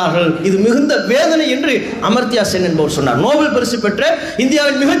கொண்டிருக்கிறார்கள். இது மிகுந்த வேதனை என்று அமர்த்தியா சென் என்பவர் சொன்னார். நோபல் பரிசு பெற்ற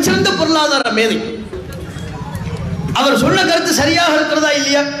இந்தியாவின் மிகச்சிறந்த பொருளாதார மேதை. அவர் சொன்ன கருத்து சரியாக இருக்கிறதா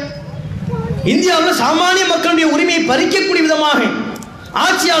இல்லையா? இந்தியாவில் சாமானிய மக்களுடைய உரிமையை பறிக்கக்கூடிய விதமாக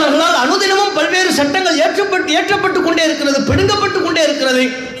ஆட்சியாளர்களால் அனுதினமும் பல்வேறு சட்டங்கள் ஏற்றப்பட்டு கொண்டே இருக்கிறது, பிடுங்கப்பட்டு கொண்டே இருக்கிறது.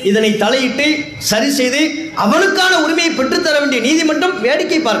 இதனை தலையிட்டு சரி செய்து அவனுக்கான உரிமையை பெற்றுத்தர வேண்டிய நீதிமன்றம்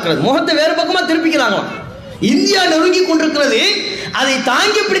வேடிக்கை பார்க்கிறது, முகத்தை வேறு பக்கமா திருப்பிக்கிறாங்களாம். இந்தியா நெருங்கி கொண்டிருக்கிறது, அதை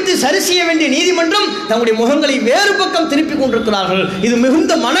தாங்கி பிடித்து சரி செய்ய வேண்டிய நீதிமன்றம் தங்களுடைய முகங்களை வேறு பக்கம் திருப்பி கொண்டிருக்கிறார்கள். இது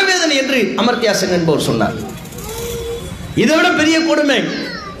மிகுந்த மனவேதனை என்று அமர்த்தியா சென் என்பவர் சொன்னார். இதைவிட பெரிய கொடுமை,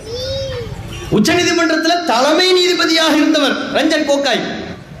 உச்ச நீதிமன்றத்தில் தலைமை நீதிபதியாக இருந்தவர் ரஞ்சன் கோகாய்,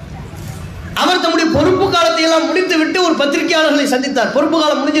 அவர் தம்முடைய பொறுப்பு காலத்தை எல்லாம் முடித்து விட்டு ஒரு பத்திரிகையாளர்களை சந்தித்தார். பொறுப்பு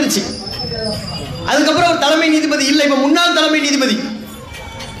காலம் முடிஞ்சிருச்சு, அதுக்கப்புறம் ஒரு தலைமை நீதிபதி இல்லை, இப்ப முன்னாள் தலைமை நீதிபதி.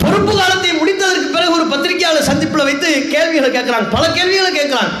 பொறுப்பு காலத்தை முடித்ததற்கு பிறகு ஒரு பத்திரிகையாளர் சந்திப்பில் வைத்து கேள்விகளை கேட்கிறாங்க, பல கேள்விகளை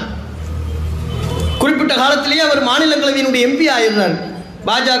கேட்கிறாங்க. குறிப்பிட்ட காலத்திலேயே அவர் மாநிலங்களவையினுடைய எம்பி ஆயிடுறார்,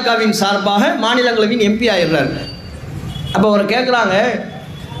 பாஜகவின் சார்பாக மாநிலங்களவையின் எம்பி ஆயிடுறார். அப்ப அவர் கேட்கிறாங்க,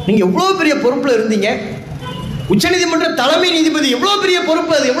 நீங்க எவ்வளவு பெரிய பொறுப்புல இருந்தீங்க, உச்சநீதிமன்ற தலைமை நீதிபதி எவ்வளவு பெரிய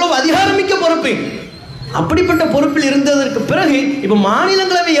பொறுப்பு, அது எவ்வளவு அதிகாரமிக்க பொறுப்பு, அப்படிப்பட்ட பொறுப்பில் இருந்ததற்கு பிறகு இப்ப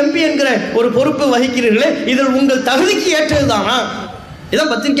மாநிலங்களவை எம்பி என்கிற ஒரு பொறுப்பு வகிக்கிறீர்களே, இதில் உங்கள் தகுதிக்கு ஏற்றதுதானா?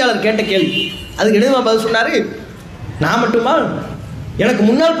 இதான் பத்திரிகையாளர் கேட்ட கேள்வி. அதுக்கு இடையே பதில் சொன்னாரு, நான் மட்டுமா, எனக்கு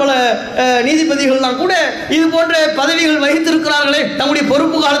முன்னால் பல நீதிபதிகள்லாம் கூட இது போன்ற பதவிகள் வகித்திருக்கிறார்களே, தங்களுடைய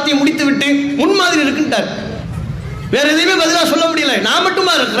பொறுப்பு காலத்தை முடித்து விட்டு முன்மாதிரி இருக்குன்றார். வேற எதையுமே பதிலாக சொல்ல முடியல, நான்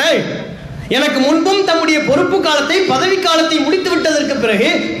மட்டுமா இருக்கிறேன். எனக்கு முன்பும் தம்முடைய பொறுப்பு காலத்தை பதவி காலத்தை முடித்து விட்டதற்கு பிறகு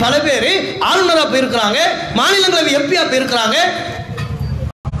பல பேர் ஆளுநராக போயிருக்கிறாங்க, மாநிலங்களவை எம்பியா போயிருக்கிறாங்க.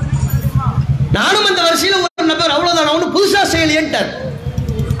 நானும் அந்த வரிசையில் ஒரு நபர், அவ்வளவுதான், அவனு புதுசா செய்யலையேன்ட்டார்.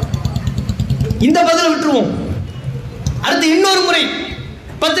 இந்த பதிலை விட்டுருவோம். அடுத்து இன்னொரு முறை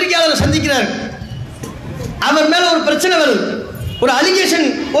பத்திரிகையாளர் சந்திக்கிறார், அவர் மேல ஒரு பிரச்சனை வருது, ஒரு அலிகேஷன்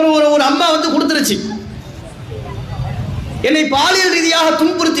ஒரு அம்மா வந்து கொடுத்துருச்சு, என்னை பாலியல் ரீதியாக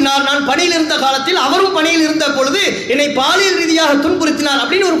துன்புறுத்தினார், நான் பணியில் இருந்த காலத்தில் அவரும் பணியில் இருந்த பொழுது என்னை பாலியல் ரீதியாக துன்புறுத்தினார்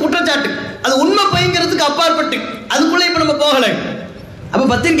அப்படின்னு ஒரு குற்றச்சாட்டு. அது உண்மை பயங்கிறதுக்கு அப்பாற்பட்டு, அதுக்குள்ள இப்ப நம்ம போகல. அப்ப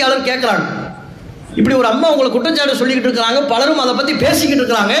பத்திரிகையாளர் கேட்கிறாங்க, இப்படி ஒரு அம்மா உங்களை குற்றச்சாட்டு சொல்லிக்கிட்டு இருக்கிறாங்க, பலரும் அதை பத்தி பேசிக்கிட்டு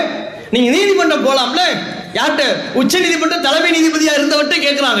இருக்கிறாங்க, நீங்க நீதிமன்றம் போலாம்ல? யார்கிட்ட? உச்ச நீதிமன்ற தலைமை நீதிபதியா இருந்தவர்கிட்ட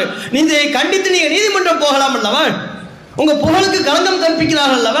கேட்கிறாங்க. நீங்க கண்டித்து நீங்க நீதிமன்றம் போகலாம் அல்லவா? உங்க புகழுக்கு களங்கம்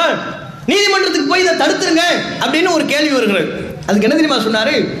கற்பிக்கிறார்கள் அல்லவா? நீதிமன்றத்துக்கு போய் இதை தடுத்துருங்க அப்படின்னு ஒரு கேள்வி வருகிறது. அதுக்கு என்ன தெரியுமா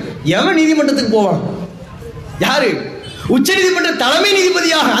சொன்னாரு? எவன் நீதிமன்றத்துக்கு போவான்? யாரு? உச்ச நீதிமன்ற தலைமை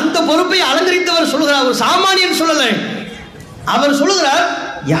நீதிபதியாக அந்த பொறுப்பை அலங்கரித்தவர் சொல்கிறார், ஒரு சாமானியன் சொல்லல. அவர் சொல்லுகிறார்,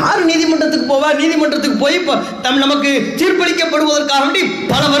 யார் நீதிமன்றத்துக்கு போவார்? நீதிமன்றத்துக்கு போய் நமக்கு தீர்ப்பளிக்கப்படுவதற்காக வேண்டி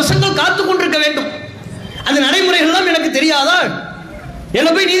பல வருஷங்கள் காத்துக் கொண்டிருக்க வேண்டும். அந்த நடைமுறைகள்லாம் எனக்கு தெரியாதா? என்ன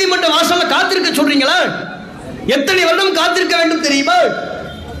போய் நீதிமன்ற வாசல்ல காத்திருக்க சொல்றீங்களா? எத்தனை வருடம் காத்திருக்க வேண்டும் தெரியுமா?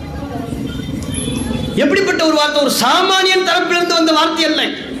 எப்படிப்பட்ட ஒரு வார்த்தை! ஒரு சாமானியன் தரப்பிலிருந்து வந்த வார்த்தை அல்ல.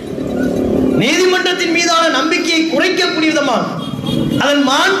 நீதிமன்றத்தின் மீதான நம்பிக்கையை குறைக்கக்கூடிய விதமா, அதன்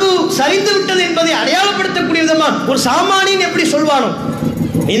மாண்பு சரிந்து விட்டது என்பதை அடையாளப்படுத்தக்கூடிய விதமா ஒரு சாமானியன் எப்படி சொல்வானோ?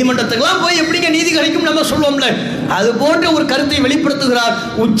 நீதிமன்றத்துக்கெல்லாம் போய் எப்படிங்க நீதி கிடைக்கும் நம்ம சொல்லுவோம்ல, அது போன்ற ஒரு கருத்தை வெளிப்படுத்துகிறார்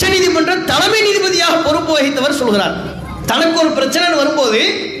உச்ச நீதிமன்ற தலைமை நீதிபதியாக பொறுப்பு வகித்தவர். சொல்கிறார், தனக்கு ஒரு பிரச்சனை வரும்போது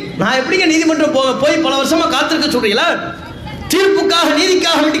நான் எப்படிங்க நீதிமன்றம் போய் பல வருஷமா காத்திருக்க சொல்றீங்களா? தீர்ப்புக்காக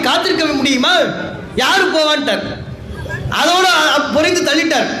நீதிக்காக வேண்டி காத்திருக்க முடியுமா? யாரு போவான்ட்டார். அதோட பொறிந்து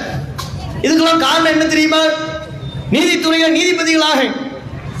தள்ளிட்டார். இதுக்கெல்லாம் காரணம் என்ன தெரியுமா? நீதித்துறையில் நீதிபதிகளாக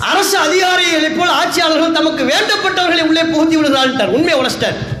அரசு அதிகாரிகளை போல் ஆட்சியாளர்கள் தமக்கு வேண்டப்பட்டவர்களை உள்ளே புகுத்தி விடுகிறார்கள். உண்மை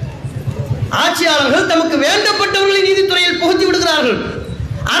உணர்ச்சார். ஆட்சியாளர்கள் தமக்கு வேண்டப்பட்டவர்களை நீதித்துறையில் புகுத்தி விடுகிறார்கள்.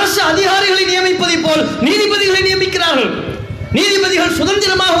 அரசு அதிகாரிகளை நியமிப்பதை போல் நீதிபதிகளை நியமிக்கிறார்கள். நீதிபதிகள்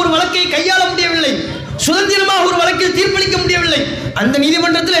சுதந்திரமாக ஒரு வழக்கை கையாள முடியவில்லை, சுதந்திரமாக ஒரு வழக்கில் தீர்ப்பளிக்க முடியவில்லை. அந்த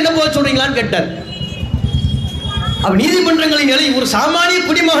நீதிமன்றத்தில் என்ன போக சொல்றீங்களான்னு கேட்டார். அவ் நீதிமன்றங்களின் நிலை, ஒரு சாமானிய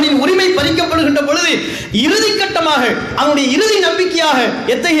குடிமகனின் உரிமை பறிக்கப்படுகின்ற பொழுது இறுதி கட்டமாக அவனுடைய இறுதி நம்பிக்கையாக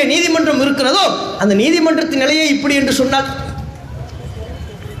எத்தகைய நீதிமன்றம் இருக்கிறதோ அந்த நீதிமன்றத்தின் நிலையை இப்படி என்று சொன்னார்.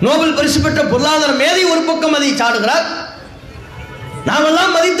 நோபல் பரிசு பெற்ற பொருளாதார மேதை ஒரு பக்கம் அதை சாடுகிறார்.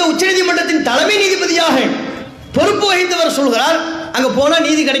 நாமெல்லாம் மதித்த உச்ச நீதிமன்றத்தின் தலைமை நீதிபதியாக பொறுப்பு வகித்தவர் சொல்கிறார், அங்க போனா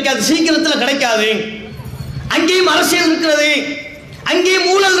நீதி கிடைக்காது, சீக்கிரத்தில் கிடைக்காது, அங்கேயும் அரசியல் இருக்கிறது, அங்கே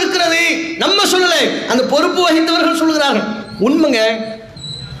ஊழல் இருக்கிறது. நம்ம சொல்லல, அந்த பொறுப்பு வகித்தவர்கள் சொல்கிறார்கள். உண்மைங்க,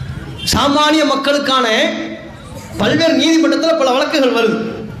 சாமானிய மக்களுக்கான பல்வேறு நீதிமன்றத்தில் பல வழக்குகள் வருது.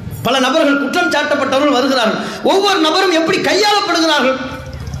 பல நபர்கள் குற்றம் சாட்டப்பட்டவர்கள் வருகிறார்கள். ஒவ்வொரு நபரும் எப்படி கையாளப்படுகிறார்கள்,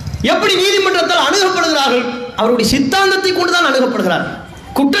 எப்படி நீதிமன்றத்தால் அணுகப்படுகிறார்கள்? அவருடைய சித்தாந்தத்தை கொண்டுதான் அணுகப்படுகிறார்கள்.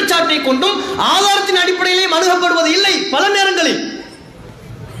 குற்றச்சாட்டை கொண்டும் ஆதாரத்தின் அடிப்படையிலேயும் அணுகப்படுவது இல்லை. பல நேரங்களில்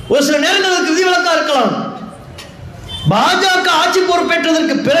ஒரு சில நேரங்களுக்கு விதிவிலக்கா இருக்கலாம். பாஜக ஆட்சி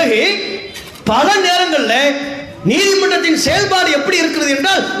பொறுப்பேற்றதற்கு பிறகு பல நேரங்களில் நீதிமன்றத்தின் செயல்பாடு எப்படி இருக்கிறது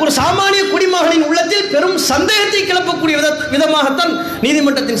என்றால் ஒரு சாமானிய குடிமகனின் உள்ளத்தில் பெரும் சந்தேகத்தை கிளப்பக்கூடிய விதமாகத்தான்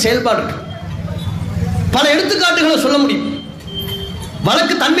நீதிமன்றத்தின் செயல்பாடு. பல எடுத்துக்காட்டுகளை சொல்ல முடியும்.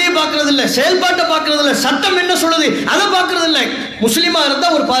 வழக்கு தன்மையை பார்க்கறது இல்லை, செயல்பாட்டை பார்க்கறது இல்லை, சட்டம் என்ன சொல்லுது அதை பார்க்கறது இல்லை. முஸ்லீமா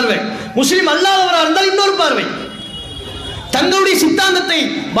இருந்தால் ஒரு பார்வை, முஸ்லீம் அல்லாதவராக இருந்தால் இன்னொரு பார்வை. தங்களுடைய சித்தாந்தத்தை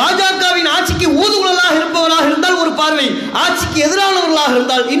பாஜகவின் ஆட்சிக்கு ஊதுகுழலாக இருப்பவராக இருந்தால் ஒரு பார்வை, ஆட்சிக்கு எதிரானவர்களாக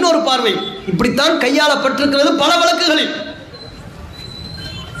இருந்தால் இன்னொரு பார்வை. இப்படித்தான் கையாளப்பட்டிருக்கிறது பல வழக்குகளில்.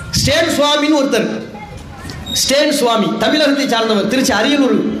 ஸ்டேன் சுவாமின்னு ஒருத்தர், ஸ்டேன் சுவாமி தமிழகத்தை சார்ந்தவர், திருச்சி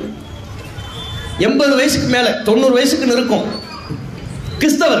அரியலூர், 80 வயசுக்கு மேல 90 வயசுக்கு இருக்கும்.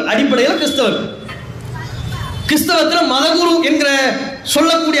 கிறிஸ்தவர், அடிப்படையில் கிறிஸ்தவர். கிறிஸ்தவத்தில் மதகுரு என்கிற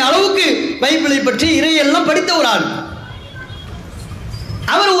சொல்லக்கூடிய அளவுக்கு பைபிளை பற்றி இறையெல்லாம் படித்த ஒரு ஆள்.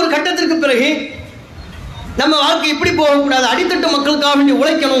 அவர் ஒரு கட்டத்திற்கு பிறகு நம்ம வாழ்க்கை இப்படி போகக்கூடாது, அடித்தட்டு மக்களுக்காக வேண்டி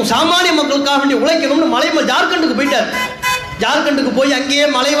உழைக்கணும், சாமானிய மக்களுக்காக வேண்டி உழைக்கணும்னு ஜார்க்கண்டுக்கு போயிட்டார். ஜார்க்கண்டுக்கு போய் அங்கேயே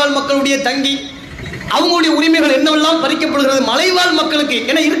மலைவாழ் மக்களுடைய தங்கி அவங்களுடைய உரிமைகள் என்னவெல்லாம் பறிக்கப்படுகிறது மலைவாழ் மக்களுக்கு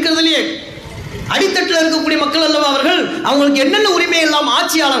என இருக்கிறதுலையே அடித்தட்டில் இருக்கக்கூடிய மக்கள் அல்லவா அவர்கள், அவங்களுக்கு என்னென்ன உரிமை எல்லாம்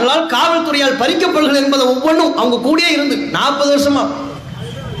ஆட்சியாளர்களால் காவல்துறையால் பறிக்கப்படுகிறது என்பதை ஒவ்வொன்றும் அவங்க கூடயே இருந்து 40 வருஷமா,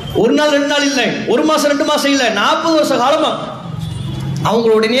 ஒரு நாள் 2 நாள் இல்லை, ஒரு மாசம் 2 மாசம் இல்லை, 40 வருஷ காலமா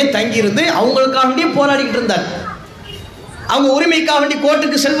அவங்களுடனே தங்கி இருந்து அவங்களுக்காக வேண்டிய போராடிக்கிட்டு இருந்தார். அவங்க உரிமைக்காக வேண்டி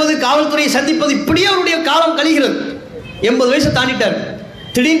கோர்ட்டுக்கு செல்வது, காவல்துறையை சந்திப்பது, இப்படியே அவருடைய காலம் கழிகிறது. 80 வயசு தாண்டிட்டார்.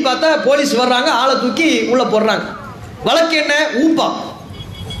 திடீர்னு பார்த்தா போலீஸ் வர்றாங்க, ஆளை தூக்கி உள்ள போடுறாங்க. வழக்கு என்ன? ஊப்பா.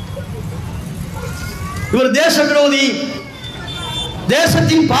 இவர் தேச விரோதி,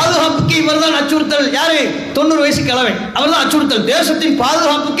 தேசத்தின் பாதுகாப்புக்கு இவர் தான் அச்சுறுத்தல். யாரு? 90 வயசு கிழவன், அவர் தான் அச்சுறுத்தல். தேசத்தின்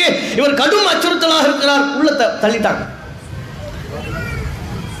பாதுகாப்புக்கு இவர் கடும் அச்சுறுத்தலாக இருக்கிறார். உள்ள தள்ளிட்டாங்க.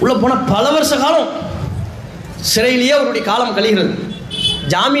 உள்ள போன பல வருஷ காலம் சிறையிலேயே அவருடைய காலம் கழிகிறது.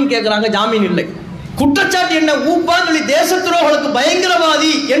 ஜாமீன் கேட்கிறாங்க, ஜாமீன் இல்லை. குற்றச்சாட்டு என்ன? ஊப்பான்னு சொல்லி தேச துரோகிகளுக்கு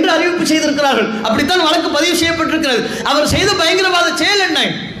பயங்கரவாதி என்று அறிவிப்பு செய்திருக்கிறார்கள். அப்படித்தான் வழக்கு பதிவு செய்யப்பட்டிருக்கிறது. அவர் செய்த பயங்கரவாத செயல் என்ன?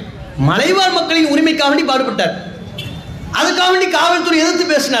 மலைவாழ் மக்களின் உரிமைக்காக வேண்டி பாடுபட்டார். அதுக்காக வேண்டி காவல்துறை எதிர்த்து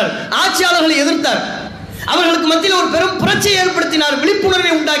பேசினார், ஆட்சியாளர்களை எதிர்த்தார், அவர்களுக்கு மத்தியில் ஒரு பெரும் புரட்சியை ஏற்படுத்தினார்,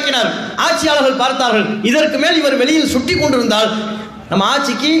 விழிப்புணர்வை உண்டாக்கினார். ஆட்சியாளர்கள் பார்த்தார்கள், இதற்கு மேல் இவர் வெளியில் சுட்டி கொண்டிருந்தால் நம்ம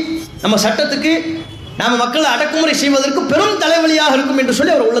ஆட்சிக்கு, நம்ம சட்டத்துக்கு, நம்ம மக்களை அடக்குமுறை செய்வதற்கு பெரும் தலைவலியாக இருக்கும் என்று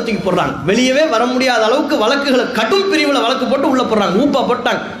சொல்லி அவர் உள்ளத்துக்கு போடுறாங்க. வெளியவே வர முடியாத அளவுக்கு வழக்குகளை கடும் பிரிவில் வழக்கு போட்டு உள்ள போடுறாங்க, ஊப்பா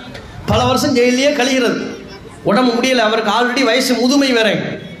போட்டாங்க. பல வருஷம் ஜெயிலே கழிகிறது. உடம்பு முடியல, அவருக்கு ஆல்ரெடி வயசு முதுமை வேற.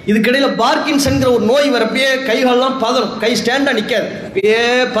 இதுக்கிடையில பார்க்கின்சன்கிற ஒரு நோய் வரப்பே கைகாலெல்லாம் பதறும், கை ஸ்டாண்டா நிற்காது, அப்படியே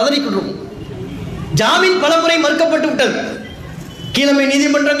பதறிக்கிட்டு இருக்கும். ஜாமீன் பலமுறை மறுக்கப்பட்டு விட்டது. கீழமை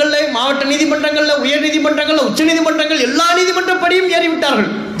நீதிமன்றங்கள்ல, மாவட்ட நீதிமன்றங்கள்ல, உயர் நீதிமன்றங்கள்ல, உச்ச நீதிமன்றங்கள் எல்லா நீதிமன்றப்படியும் ஏறிவிட்டார்கள்.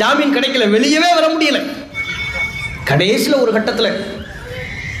 ஜாமீன் கிடைக்கல, வெளியவே வர முடியல. கடைசியில ஒரு கட்டத்துல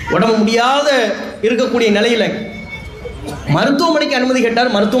உடம்பு முடியாத இருக்கக்கூடிய நிலையில மருத்துவமனைக்கு அனுமதி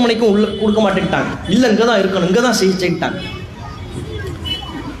கேட்டார். மருத்துவமனைக்கும் உள்ள கொடுக்க மாட்டேன்ட்டாங்க. இல்ல இங்கதான் இருக்கணும், இங்கதான் சிகிச்சைட்டாங்க.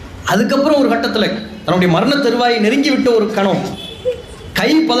 அதுக்கப்புறம் ஒரு கட்டத்துல தன்னுடைய மரண தருவாயை நெருங்கி விட்ட ஒரு கணம், கை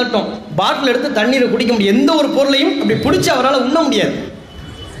பதட்டம், பாட்டில் எடுத்து தண்ணீரை குடிக்க முடியும், எந்த ஒரு பொருளையும் அப்படி பிடிச்சி அவரால் உண்ண முடியாது.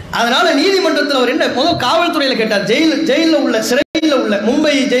 அதனால நீதிமன்றத்தில் அவர் என்ன முதல் காவல்துறையில கேட்டார். ஜெயிலில் உள்ள சிறையில் உள்ள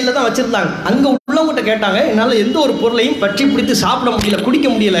மும்பை ஜெயிலில் தான் வச்சிருந்தாங்க. அங்க உள்ளவங்கிட்ட கேட்டாங்க, என்னால எந்த ஒரு பொருளையும் பற்றி பிடித்து சாப்பிட முடியல, குடிக்க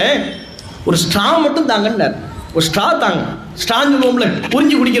முடியல, ஒரு ஸ்ட்ரா மட்டும் தாங்கன்னார். ஒரு ஸ்ட்ரா தாங்க, ஸ்ட்ராங் சொல்லுவோம்ல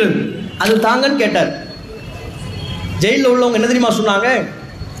புரிஞ்சு குடிக்கிறது, அது தாங்கன்னு கேட்டார். ஜெயிலில் உள்ளவங்க என்ன தெரியுமா சொன்னாங்க,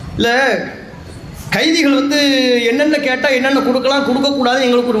 இல்ல கைதிகள் என்னென்ன கேட்டா என்னென்ன கொடுக்கலாம் கொடுக்கக்கூடாது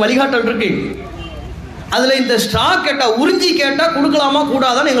எங்களுக்கு ஒரு வழிகாட்டல் இருக்கு. அதுல இந்த ஸ்ட்ரா கேட்டா, உறிஞ்சி கேட்டா கொடுக்கலாமா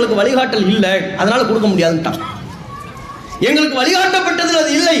கூடாதான்னு எங்களுக்கு வழிகாட்டல் இல்லை, அதனால கொடுக்க முடியாதுன்ட்டான். எங்களுக்கு வழிகாட்டப்பட்டதில்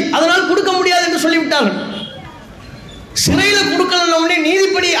அது இல்லை, அதனால் கொடுக்க முடியாது என்று சொல்லிவிட்டார்கள். சிறையில கொடுக்கலன்னே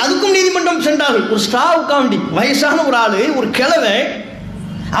நீதிப்படி அதுக்கும் நீதிமன்றம் சென்றார்கள். ஒரு ஸ்ட்ரா உட்காண்டி வயசான ஒரு ஆளு, ஒரு கிழவை,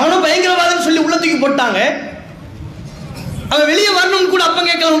 அவனும் பயங்கரவாதம் சொல்லி உள்ள தூக்கி போட்டாங்க. அவன் வெளியே வரணும்னு கூட அப்ப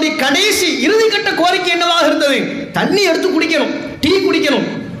கேட்கல. கடைசி இறுதி கட்ட கோரிக்கை என்னவாக இருந்தது, தண்ணி எடுத்து குடிக்கணும், டீ குடிக்கணும்,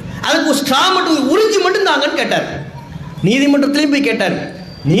 அதுக்கு ஒரு ஸ்ட்ரா மட்டும் உறிஞ்சி மட்டும் தாங்கன்னு கேட்டார். நீதிமன்றத்திலையும் போய் கேட்டார்.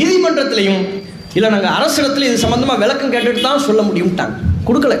 நீதிமன்றத்திலையும் இல்லை, நாங்கள் அரசிடத்துல இது சம்பந்தமா விளக்கம் கேட்டுட்டு தான் சொல்ல முடியும்ட்டாங்க.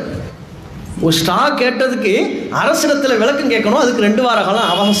 கொடுக்கல. ஒரு ஸ்ட்ரா கேட்டதுக்கு அரசிடத்துல விளக்கம் கேட்கணும், அதுக்கு 2 வார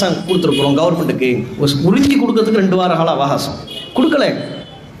காலம் அவகாசம் கொடுத்துருக்குறோம் கவர்மெண்ட்டுக்கு. உறிஞ்சி கொடுக்கறதுக்கு 2 வார காலம் அவகாசம் கொடுக்கல.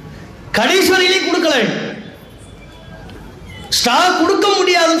 கடைசி வரையிலே கொடுக்கல. ஸ்ட்ரா கொடுக்க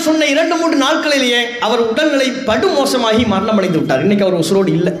முடியாதுன்னு சொன்ன 2-3 நாட்களிலேயே அவர் உடல்நிலை படு மோசமாகி மரணம் அடைந்து விட்டார். இன்னைக்கு அவர்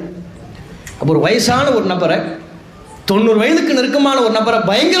உசுரோடு இல்லை. அப்போ ஒரு வயசான ஒரு நபரை, 90 வயதுக்கு நெருக்கமான ஒரு நபரை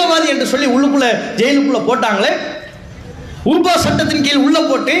பயங்கரவாதி என்று சொல்லி உள்ளுக்குள்ள ஜெயிலுக்குள்ள போட்டாங்களே, உபா சட்டத்தின் கீழ் உள்ள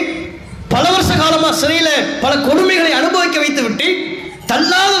போட்டு பல வருஷ காலமா சிறையில பல கொடுமைகளை அனுபவிக்க வைத்து விட்டு,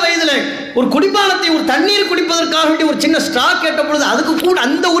 தள்ளாத வயதுல ஒரு குடிபானத்தை, ஒரு தண்ணீர் குடிப்பதற்காக வேண்டி ஒரு சின்ன ஸ்ட்ரா கேட்ட பொழுது அதுக்கு கூட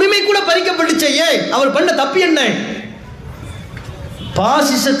அந்த உரிமை கூட பறிக்கப்பட்டுச்சே. அவர் பண்ண தப்பு என்ன?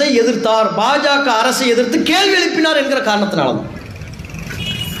 பாசிசத்தை எதிர்த்தார், பாஜக அரசை எதிர்த்து கேள்வி எழுப்பினார் என்கிற காரணத்தினால.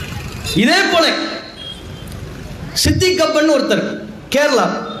 இதே போல சித்திக் கப்பன் ஒருத்தர்,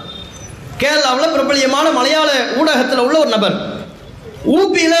 கேரளாவில் பிரபலியமான மலையாள ஊடகத்தில் உள்ள ஒரு நபர்,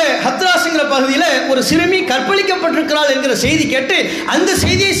 ஊபியில ஹத்ராஸ்ங்கிற பகுதியில் ஒரு சிறுமி கற்பழிக்கப்பட்டிருக்கிறாள் என்கிற செய்தி கேட்டு அந்த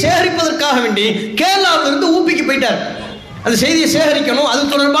செய்தியை சேகரிப்பதற்காக வேண்டி கேரளாவிலிருந்து ஊபிக்கு போயிட்டார். அந்த செய்தியை சேகரிக்கணும்,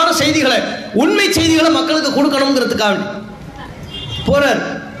 அது தொடர்பான செய்திகளை, உண்மை செய்திகளை மக்களுக்கு கொடுக்கணுங்கிறதுக்காக போறார்.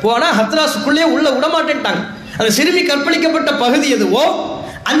 போனா ஹத்ராஸுக்குள்ளே உள்ள விடமாட்டேன்ட்டாங்க. அந்த சிறுமி கற்பழிக்கப்பட்ட பகுதி எதுவோ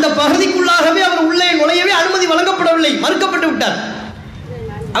அந்த பகுதிக்குள்ளாகவே அவர் உள்ளே நுழையவே அனுமதி வழங்கப்படவில்லை, மறுக்கப்பட்டு விட்டார்.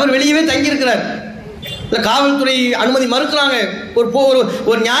 அவர் வெளியவே தங்கியிருக்கிறார். காவல்துறை அனுமதி மறுக்கிறாங்க.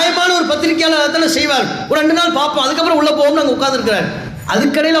 ஒரு நியாயமான ஒரு பத்திரிகையாளர் தானே செய்வார். ஒரு 2 நாள் பார்ப்போம், அதுக்கப்புறம் உள்ள போவோம் நாங்கள் உட்கார்ந்து இருக்கிறார்.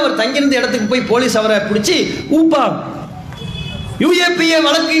 அதுக்கடையில் அவர் தங்கியிருந்த இடத்துக்கு போய் போலீஸ் அவரை பிடிச்சி ஊப்பா UAPA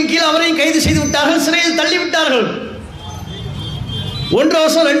வழக்கின் கீழ் அவரையும் கைது செய்து விட்டார்கள், சிறையில் தள்ளி விட்டார்கள். 1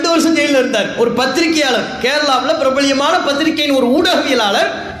 வருஷம் 2 வருஷம் ஜெயிலில் இருந்தார். ஒரு பத்திரிகையாளர், கேரளாவில் பிரபலியமான பத்திரிகையின் ஒரு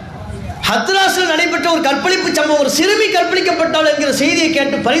ஊடகவியலாளர், ஹத்ராஸில் நடைபெற்ற ஒரு கற்பழிப்பு சம்பவம், ஒரு சிறுமி கற்பழிக்கப்பட்டால் என்கிற செய்தியை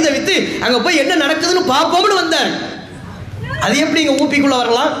கேட்டு பரிதவித்து அங்க போய் என்ன நடக்குதுன்னு பார்ப்போம்னு வந்தார். அது எப்படி இங்க ஊபிக்குள்ள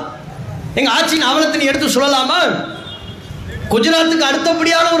வரலாம்? எங்க ஆட்சியின் அவலத்தினை எடுத்து சொல்லலாமா? குஜராத்துக்கு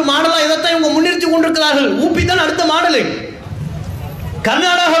அடுத்தபடியான ஒரு மாடலா இதைத்தான் இவங்க முன்னிறுத்தி கொண்டிருக்கிறார்கள். ஊபி தான் அடுத்த மாடல்.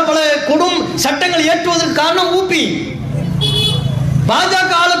 கர்நாடகா பல கொடும் சட்டங்கள் ஏற்றுவதற்கு காரணம் ஊபி.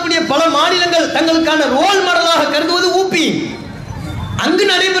 பாஜக ஆளக்கூடிய பல மாநிலங்கள் தங்களுக்கான ரோல் மாடலாக கருதுவது ஊபி. அங்கு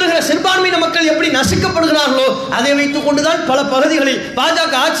நடைபெறுகிற சிறுபான்மையின மக்கள் எப்படி நசுக்கப்படுகிறார்களோ அதை வைத்துக் கொண்டுதான் பல பகுதிகளில்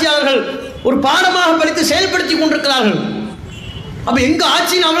பாஜக ஆட்சியாளர்கள் ஒரு பாடமாக படித்து செயல்படுத்தி கொண்டிருக்கிறார்கள். அப்ப எங்க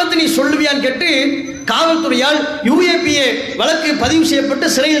ஆட்சியின் அவலத்தை நீ சொல்லுவியான்னு கேட்டு காவல்துறையால் UAPA வழக்கு பதிவு செய்யப்பட்டு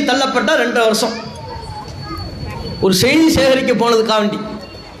சிறையில் தள்ளப்பட்டார் 2 வருஷம். ஒரு செய்தி சேகரிக்க போனதுக்காக வேண்டி.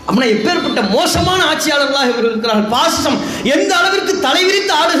 அப்படின்னா எப்பேற்பட்ட மோசமான ஆட்சியாளர்களாக இவர்கள் இருக்கிறார்கள். பாசிசம் எந்த அளவிற்கு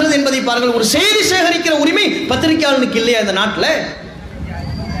தலைவிரித்து ஆடுகிறது என்பதை பாருங்கள். ஒரு செய்தி சேகரிக்கிற உரிமை பத்திரிகையாளனுக்கு இல்லையா இந்த நாட்டில்?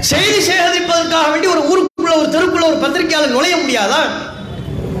 செய்தி சேகரிப்பதற்காக வேண்டி ஒரு ஊருக்குள்ள, ஒரு தெருக்குள்ள ஒரு பத்திரிகையாளர் நுழைய முடியாதா?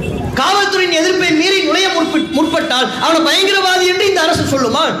 காவல்துறையின் எதிர்ப்பை மீறி நுழைய முற்பட்டால் அவனை பயங்கரவாதி என்று இந்த அரசு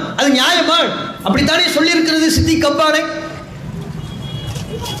சொல்லுமா? அது நியாயமா? அப்படித்தானே சொல்லி இருக்கிறது சித்திக் கப்பானை.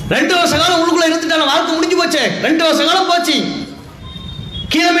 2 வருஷ காலம் உள்ளுக்குள்ள இருந்துட்டான, வாழ்க்கை முடிஞ்சு போச்சு. 2 வருஷ காலம் போச்சு.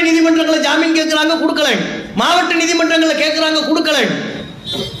 கீழமை நீதிமன்றங்களை ஜாமீன் கேட்கிறாங்க, கொடுக்கல. மாவட்ட நீதிமன்றங்களை கேட்கிறாங்க, கொடுக்கல.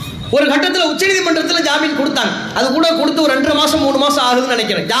 ஒரு கட்டத்தில் உச்சநீதிமன்றத்தில் ஜாமீன் கொடுத்தாங்க. அது கூட கொடுத்து ஒரு 2.5 மாசம் 3 மாசம் ஆகுதுன்னு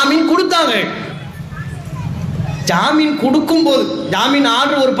நினைக்கிறேன். ஜாமீன் கொடுத்தாங்க. ஜாமீன் கொடுக்கும் போது ஜாமீன்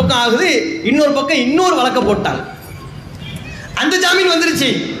ஆர்டர் ஒரு பக்கம் ஆகுது, இன்னொரு பக்கம் இன்னொரு வழக்க போட்டாங்க. அந்த ஜாமீன் வந்துருச்சு.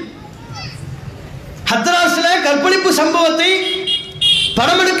 ஹத்ராஸ்ல கற்பழிப்பு சம்பவத்தை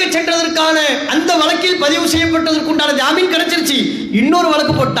படமெடுக்க சென்றதற்கான அந்த வழக்கில் பதிவு செய்யப்பட்டதற்குண்டான ஜாமீன் கிடைச்சிருச்சு. இன்னொரு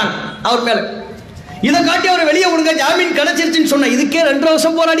வழக்கு போட்டாங்க அவர் மேல. இதை காட்டி அவர் வெளியே விடுங்க, ஜாமீன் கிடைச்சிருச்சுன்னு சொன்ன. இதுக்கே 2.5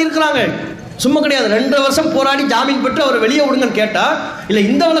 வருஷம் போராடி இருக்கிறாங்க. சும்மா கிடையாது, 2.5 வருஷம் போராடி ஜாமீன் பெற்று அவர் வெளியே விடுங்கன்னு கேட்டா, இல்ல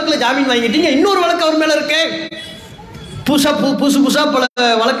இந்த வழக்குல ஜாமீன் வாங்கிட்டீங்க, இன்னொரு வழக்கு அவர் மேல இருக்கு. புதுசு புதுசா பல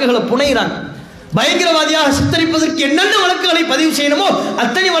வழக்குகளை புனைகிறாங்க. பயங்கரவாதியாக சித்தரிப்பதற்கு என்னென்ன வழக்குகளை பதிவு செய்யணுமோ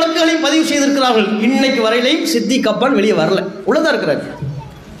அத்தனை வழக்குகளையும் பதிவு செய்திருக்கிறார்கள். இன்னைக்கு வரையிலையும் சித்திக் கப்பான் வெளியே வரல, உள்ளதா இருக்கிறார்.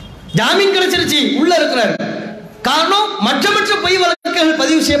 ஜாமீன் கிடைச்சிருச்சு, உள்ள இருக்கிறார். காரணம், மற்ற பொய் வழக்குகள்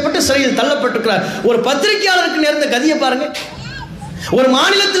பதிவு செய்யப்பட்டு சிறையில் தள்ளப்பட்டிருக்கிறார். ஒரு பத்திரிகையாளருக்கு நேர்ந்த கதியை பாருங்க. ஒரு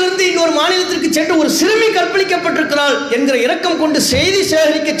மாநிலத்திலிருந்து இன்னொரு மாநிலத்திற்கு சென்று ஒரு சிறுமி கற்பழிக்கப்பட்டிருக்கிறாள் என்கிற இரக்கம் கொண்டு செய்தி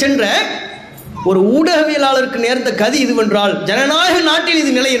சேகரிக்க சென்ற ஒரு ஊடகவியலாளருக்கு நேர்ந்த கதி இதுவென்றால், ஜனநாயக நாட்டில்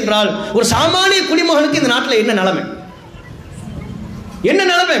இது நிலை என்றால், ஒரு சாமானிய குடிமகனுக்கு இந்த நாட்டில் என்ன நிலைமை? என்ன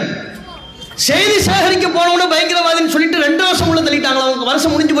நிலைமை? செய்தி சேகரிக்க போனவன பயங்கரவாதின்னு சொல்லிட்டு 2 வருஷம் உள்ள தள்ளிட்டாங்களா? அவங்க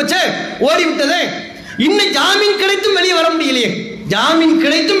வருஷம் முடிஞ்சு போச்சே, ஓடி விட்டதே. இன்னும் ஜாமீன் கிடைத்தும் வெளியே வர முடியலையே. ஜாமீன்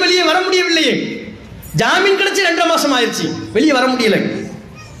கிடைத்தும் வெளியே வர முடியவில்லையே. ஜாமீன் கிடைச்சு 2.5 மாசம் ஆயிடுச்சு, வெளியே வர முடியல.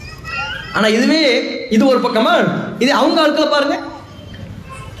 ஆனா இது ஒரு பக்கமா, இது அவங்க ஆட்களை பாருங்க.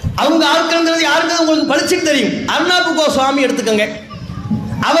 அவங்க ஆட்கள் யாருக்கு உங்களுக்கு பளிச்சுன்னு தெரியும். அர்னாப் கோஸ்வாமி எடுத்துக்கங்க.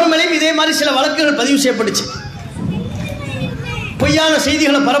 அவர் மேலேயும் இதே மாதிரி சில வழக்குகள் பதிவு செய்யப்பட்டுச்சு. பொய்யான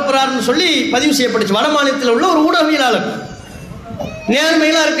செய்திகளை பரப்புறாருன்னு சொல்லி பதிவு செய்யப்பட்டுச்சு. வட மாநிலத்தில் உள்ள ஒரு ஊடகவியலாளர்.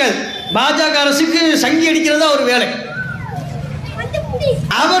 நேர்மையில இருக்காது, பாஜக அரசுக்கு சங்கி அடிக்கிறதா ஒரு வேலை.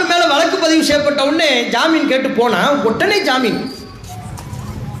 அவர் மேல வழக்கு பதிவு செய்யப்பட்ட உடனே ஜாமீன் கேட்டு போனா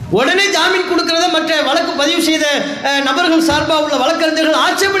உடனே ஜாமீன் கொடுக்கிறத மற்ற வழக்கு பதிவு செய்த நபர்கள் சார்பாக உள்ள வழக்கறிஞர்கள்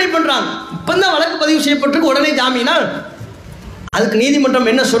ஆட்சேபனை பண்றாங்க. இப்பதான் வழக்கு பதிவு செய்யப்பட்டிருக்கு, உடனே ஜாமீனா? அதுக்கு நீதிமன்றம்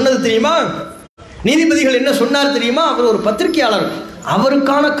என்ன சொன்னது தெரியுமா? நீதிபதிகள் என்ன சொன்னார் தெரியுமா? அவர் ஒரு பத்திரிகையாளர்,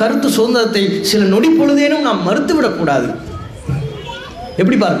 அவருக்கான கருத்து சுதந்திரத்தை சில நொடி பொழுதேனும் நாம் மறுத்துவிடக் கூடாது.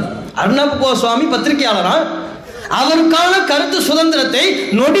 எப்படி பாருங்க, அர்னாப் கோஸ்வாமி பத்திரிகையாளரா, அவருக்கான கருத்து சுதந்திரத்தை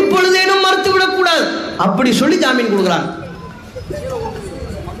நொடி பொழுதேனும் மறுத்துவிடக் கூடாது அப்படி சொல்லி ஜாமீன் கொடுக்கிறாங்க.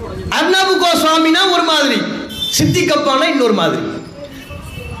 அர்னாப் கோஸ்வாமினா ஒரு மாதிரி, சித்திக் கப்பானா இன்னொரு மாதிரி.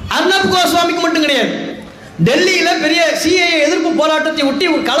 அர்னாப் கோஸ்வாமிக்கு மட்டும் கிடையாது, டெல்லியில பெரிய சிஏஏ எதிர்ப்பு போராட்டத்தை ஒட்டி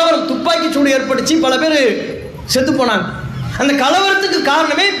ஒரு கலவரம், துப்பாக்கி சூடு ஏற்பட்டுச்சு, பல பேர் செத்து போனாங்க. அந்த கலவரத்துக்கு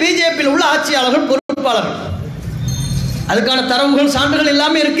காரணமே பிஜேபியில் உள்ள ஆட்சியாளர்கள், பொறுப்பாளர்கள். அதுக்கான தரவுகள், சான்றுகள்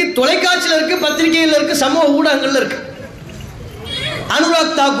எல்லாமே இருக்கு. தொலைக்காட்சியில் இருக்கு, பத்திரிகையில் இருக்கு, சமூக ஊடகங்கள்ல இருக்கு.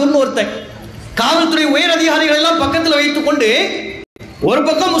 அனுராக் தாக்கூர்னு ஒருத்தன், காவல்துறை உயர் அதிகாரிகள் எல்லாம் பக்கத்தில் வைத்துக் கொண்டு, ஒரு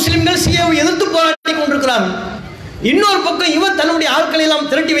பக்கம் முஸ்லிம்கள் சிஏவை எதிர்த்து போராடி கொண்டிருக்கிறார்கள், இன்னொரு பக்கம் இவர் தன்னுடைய ஆட்களை எல்லாம்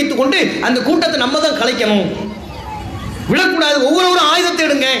திரட்டி வைத்துக் கொண்டு அந்த கூட்டத்தை நம்ம தான் கலைக்கணும், விடக்கூடாது, ஒவ்வொரு ஆயுதத்தை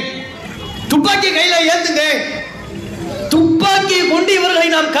எடுங்க, துப்பாக்கியை கையில ஏத்துங்க, துப்பாக்கியை கொண்டு இவர்களை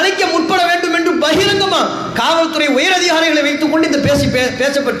நாம் கலைக்க முற்பட வேண்டும் என்று பகிரங்கமா காவல்துறை உயர் அதிகாரிகளை வைத்துக் கொண்டு இந்த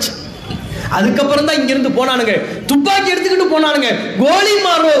பேசப்பட்டுச்சு. அதுக்கப்புறம் தான் இங்கிருந்து போனானுங்க, துப்பாக்கி எடுத்துக்கிட்டு போனானுங்க, கோலி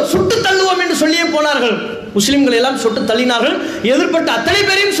மாரோ, சுட்டு தள்ளுவோம் என்று சொல்லியே போனார்கள். முஸ்லிம்கள் எல்லாம் சுட்டு தள்ளினார்கள், எதிர்பட்ட அத்தனை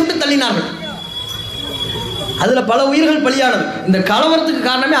பேரையும் சுட்டு தள்ளினார்கள். அதுல பல உயிர்கள் பலியானது. இந்த கலவரத்துக்கு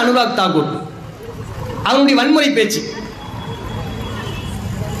காரணமே அனுராக் தாக்கூர், அவனுடைய வன்முறை பேச்சு.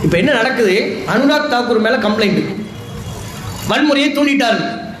 இப்ப என்ன நடக்குது? அனுராக் தாக்கூர் மேல கம்ப்ளைண்ட், வன்முறையை தூண்டிட்டார்கள்.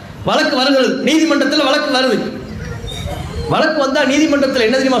 வழக்கு வருகிறது, நீதிமன்றத்தில் வழக்கு வருது. வழக்கு வந்தா நீதிமன்றத்தில்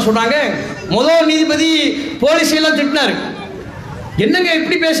என்ன தெரியுமா சொல்றாங்க? முதல் நீதிபதி போலீஸ் எல்லாம் திட்டினாரு. என்னங்க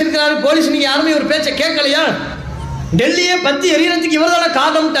இப்படி பேசியிருக்கிறாரு, போலீஸ் நீங்க யாருமே ஒரு பேச்சை கேட்கலையா? டெல்லியே பத்தி எரியறதுக்கு இவர்தான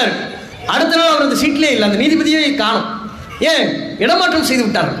காரணம்ட்டார். அடுத்த நாள் அவர் அந்த சீட்லேயே இல்லை, அந்த நீதிபதியே காணும். ஏன்? இடமாற்றம் செய்து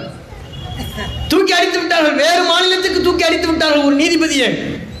விட்டார்கள், தூக்கி அடித்து விட்டார்கள், வேறு மாநிலத்துக்கு தூக்கி அடித்து விட்டார்கள் ஒரு நீதிபதியை.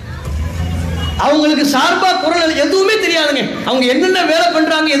 அவங்களுக்கு சார்பா குரல் எதுவுமே தெரியாதுங்க, அவங்க என்னென்ன வேலை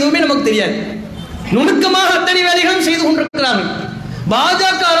பண்றாங்க எதுவுமே நமக்கு தெரியாது. நுணுக்கமாக அத்தனை வேலைகளும் செய்து கொண்டிருக்கிறார்கள்.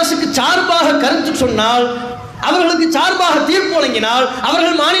 பாஜக அரசுக்கு சார்பாக கருத்து சொன்னால், அவர்களுக்கு சார்பாக தீர்ப்பு வழங்கினால்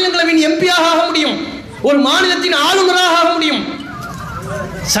அவர்கள் மாநிலங்களவையின் எம்பியாக ஆக முடியும், ஒரு மாநிலத்தின் ஆளுநராக ஆக முடியும்.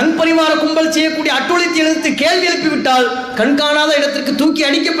 சங் பரிவார கும்பல் செய்யக்கூடிய அட்டூழியத்தை எதிர்த்து கேள்வி எழுப்பிவிட்டால் கண்காணாத இடத்திற்கு தூக்கி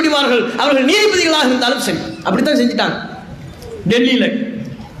அடிக்கப்படுவார்கள், அவர்கள் நீதிபதிகளாக இருந்தாலும் சரி. அப்படித்தான் செஞ்சுட்டாங்க டெல்லியில.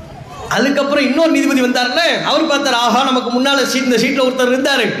 அதுக்கப்புறம் இன்னொரு நீதிபதி வந்தார்ல, அவர் பார்த்தார், ஆஹா நமக்கு முன்னால இந்த சீட்ல ஒருத்தர்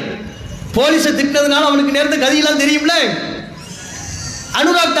இருந்தாரு, போலீஸை திட்டினதுனால அவனுக்கு நேர்ந்த கதியெல்லாம் தெரியும்ல.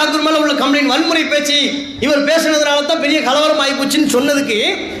 அனுராக் தாக்கூர் மேல உள்ள கம்ப்ளைண்ட், வன்முறை பேச்சு, இவர் பேசினதுனால தான் பெரிய கலவரம் ஆகி போச்சுன்னு சொன்னதுக்கு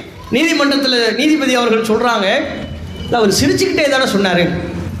நீதிமன்றத்தில் நீதிபதி அவர்கள் சொல்றாங்க, அவர் சிரிச்சுக்கிட்டே தானே சொன்னாரு.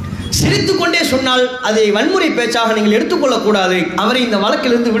 சிரித்துக்கொண்டே சொன்னால் அதை வன்முறை பேச்சாக நீங்கள் எடுத்துக்கொள்ளக்கூடாது, அவரை இந்த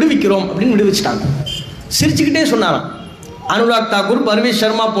வழக்கிலிருந்து விடுவிக்கிறோம் அப்படின்னு விடுவிச்சிட்டாங்க. சிரிச்சுக்கிட்டே சொன்னாராம். அனுராக் தாக்கூர், பர்வேஸ்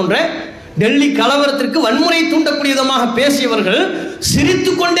சர்மா போன்ற டெல்லி கலவரத்திற்கு வன்முறை தூண்டக்கூடிய விதமாக பேசியவர்கள்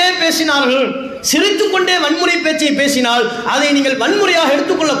சிரித்துக்கொண்டே பேசினார்கள். சிரித்துக்கொண்டே வன்முறை பேச்சை பேசினால் அதை நீங்கள் வன்முறையாக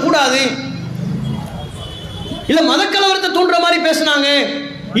எடுத்துக்கொள்ளக் கூடாது. இல்ல மத கலவரத்தை தூண்டுற மாதிரி பேசினாங்க,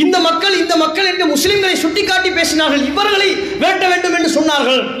 இந்த மக்கள் என்று முஸ்லிம்களை சுட்டிக்காட்டி பேசினார்கள், இவர்களை வேட்ட வேண்டும் என்று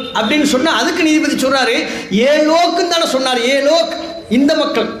சொன்னார்கள் அப்படின்னு சொன்னா அதுக்கு நீதிபதி சொல்றாரு, ஏலோக்கு தானே சொன்னார். ஏலோக்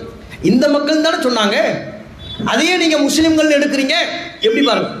இந்த மக்கள் தானே சொன்னாங்க, அதையே நீங்க முஸ்லிம்கள் எடுக்கிறீங்க. எப்படி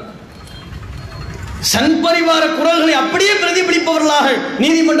பாருங்க, சங் பரிவார குரல்களை அப்படியே பிரதிபலிப்பவர்களாக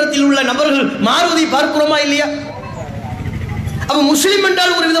நீதிமன்றத்தில் உள்ள நபர்கள் மாறுவதை பார்க்கிறோமா இல்லையா? அப்ப முஸ்லிம்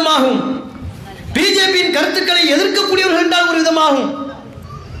என்றால் ஒரு விதமாகும், பிஜேபியின் கருத்துக்களை எதிர்க்கக்கூடியவர்கள் என்றால் ஒரு விதமாகும்,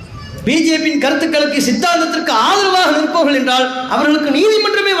 பிஜேபியின் கருத்துக்களுக்கு சித்தாந்தத்திற்கு ஆதரவாக நிற்பவர்கள் என்றால் அவர்களுக்கு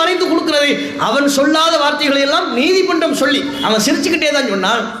நீதிமன்றமே வரைந்து கொடுக்கிறது. அவன் சொல்லாத வார்த்தைகளை எல்லாம் நீதிமன்றம் சொல்லி, அவன் சிரிச்சுக்கிட்டே தான்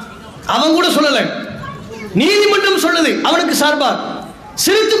சொன்னான், அவன் கூட சொல்லல, நீதிமன்றம் சொல்லுது அவனுக்கு சார்பா,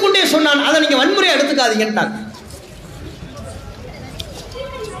 சிரித்துக் கொண்டே சொன்னான். அதை நீங்க வன்முறையை எடுத்துக்காதீங்கன்ட்டாங்க.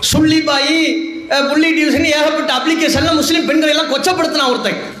 சுள்ளிபாயி புள்ளி டிவிஷன் ஏகப்பட்ட அப்ளிகேஷன்ல முஸ்லிம் பெண்களை எல்லாம் கொச்சப்படுத்தினான்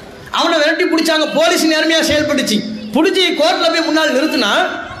ஒருத்தன். அவனை விரட்டி பிடிச்சாங்க, போலீஸ் நேர்மையா செயல்பட்டுச்சு, பிடிச்சி கோர்ட்ல போய் முன்னால் நிறுத்தினா,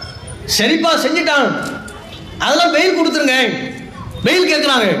 சரிப்பா செஞ்சுட்டான், அதெல்லாம் பெயில் கொடுத்துருங்க, பெயில்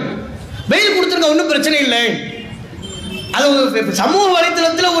கேட்குறாங்க, பெயில் கொடுத்துருங்க, ஒன்றும் பிரச்சனை இல்லை. அது சமூக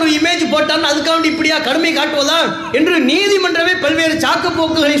வலைத்தளத்தில் ஒரு இமேஜ் போட்டான்னு அதுக்காக இப்படியா கடுமை காட்டுவதா என்று நீதிமன்றமே பல்வேறு சாக்கு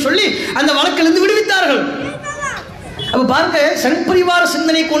போக்குகளை சொல்லி அந்த வழக்கிலிருந்து விடுவித்தார்கள். அப்ப பாருங்க, சங் பரிவார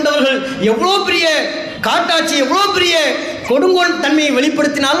சிந்தனை கொண்டவர்கள் எவ்வளவு பெரிய காட்டாட்சி, எவ்வளவு பெரிய கொடுங்கோல் தன்மையை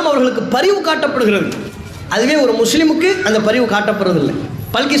வெளிப்படுத்தினாலும் அவர்களுக்கு பரிவு காட்டப்படுகிறது. அதுவே ஒரு முஸ்லிமுக்கு அந்த பரிவு காட்டப்படுறதில்லை.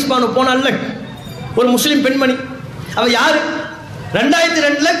 பல்கிஸ் பானு போனால ஒரு முஸ்லிம் பெண்மணி, அவ யாரு?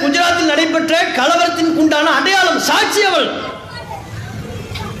 2002 குஜராத்தில் நடைபெற்ற கலவரத்தின் உண்டான அடையாளம், சாட்சி அவள்.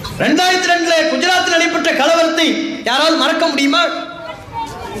 2002 குஜராத்தில் நடைபெற்ற கலவரத்தை யாராவது மறக்க முடியுமா?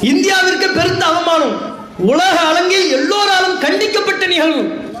 இந்தியாவிற்கு பெருத்த அவமானம், உலக அரங்கில் எல்லோராலும் கண்டிக்கப்பட்ட நிகழ்வு.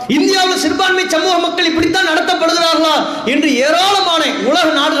 இந்தியாவில் சிறுபான்மை சமூக மக்கள் இப்படித்தான் நடத்தப்படுகிறார்களா என்று ஏராளமான உலக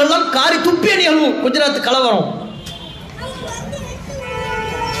நாடுகள் காரி துப்பிய நிகழ்வு குஜராத் கலவரம்.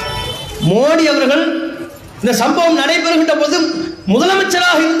 மோடி அவர்கள் இந்த சம்பவம் நடைபெறுகின்ற போது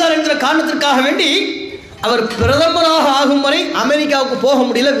முதலமைச்சராக இருந்தார் என்கிற காரணத்திற்காக வேண்டி அவர் பிரதமராக ஆகும் வரை அமெரிக்காவுக்கு போக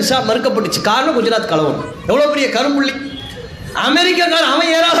முடியல, விசா மறுக்கப்பட்டுச்சு. காரணம் குஜராத் கலவரம். எவ்வளவு பெரிய கரும்புள்ளி அமெரிக்காக்காரன்,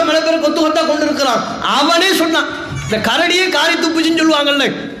 அவன் ஏராளம் மழை பேர் கொத்து கொத்தா கொண்டு இருக்கிறான். அவனே சொன்னான், இந்த கரடியே காரி துப்புச்சுன்னு சொல்லுவாங்கல்ல,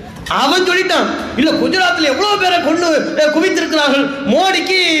 அவன் சொல்லிட்டான், இல்ல குஜராத்தில் எவ்வளவு பேரை கொண்டு குவித்திருக்கிறார்கள்,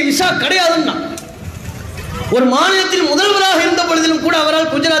 மோடிக்கு விசா கிடையாதுன்னா. ஒரு மாநிலத்தில் முதல்வராக இருந்த பொழுதிலும் கூட அவரால்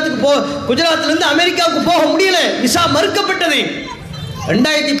குஜராத்திலிருந்து அமெரிக்காவுக்கு போக முடியல, விசா மறுக்கப்பட்டது.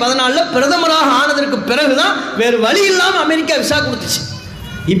 2014 பிரதமராக ஆனதற்கு பிறகுதான் வேறு வழி இல்லாமல் அமெரிக்கா விசா கொடுத்துச்சு.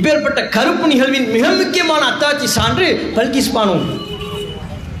 இப்பேற்பட்ட கருப்பு நிகழ்வின் மிக முக்கியமான அத்தாட்சி சான்று பல்கிஸ் பானு.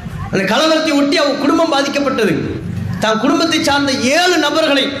 அந்த கலவரத்தை ஒட்டி அவர் குடும்பம் பாதிக்கப்பட்டது. தான் குடும்பத்தை சார்ந்த 7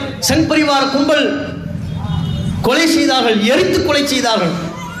 நபர்களை சங் பரிவார கும்பல் கொலை செய்தார்கள், எரித்து கொலை செய்தார்கள்.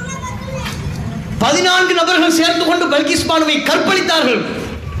 14 நபர்கள் சேர்ந்து கொண்டு பல்கிஸ் பானுவை கற்பழித்தார்கள்.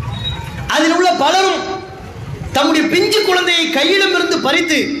 அதில் உள்ள பலரும் தம்முடைய பிஞ்சு குழந்தையை கையிடம் இருந்து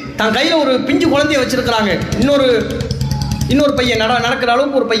பறித்து, தன் கையில ஒரு பிஞ்சு குழந்தையை வச்சிருக்கிறாங்க, இன்னொரு பையன் நடக்கிற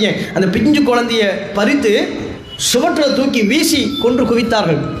அளவுக்கு ஒரு பையன், அந்த பிஞ்சு குழந்தையை பறித்து சுவற்றில் தூக்கி வீசி கொன்று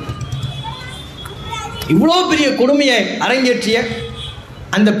குவித்தார்கள். இவ்வளவு பெரிய கொடுமையை அரங்கேற்றிய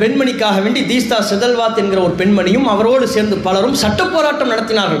அந்த பெண்மணிக்காக வேண்டி தீஸ்தா செதல்வாத் என்கிற ஒரு பெண்மணியும் அவரோடு சேர்ந்து பலரும் சட்ட போராட்டம்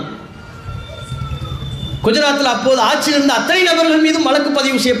நடத்தினார்கள். குஜராத்தில் அப்போது ஆட்சியில் இருந்த அத்தனை நபர்கள் மீதும் வழக்கு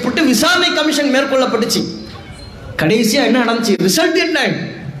பதிவு செய்யப்பட்டு விசாரணை கமிஷன் மேற்கொள்ளப்பட்டுச்சு. கடைசியா என்ன நடந்துச்சு, ரிசல்ட் என்ன?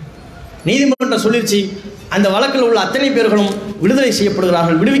 நீதிமன்றம் சொல்லிருச்சு, அந்த வழக்கில் உள்ள அத்தனை பேர்களும் விடுதலை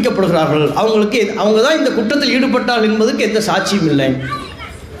செய்யப்படுகிறார்கள், விடுவிக்கப்படுகிறார்கள். அவங்க தான் இந்த குற்றத்தில் ஈடுபட்டார்கள் என்பதற்கு எந்த சாட்சியும் இல்லை.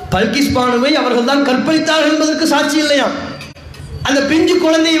 பல்கிஸ் பானுவை அவர்கள் தான் கற்பழித்தார்கள் என்பதற்கு சாட்சி இல்லையா? அந்த பிஞ்சு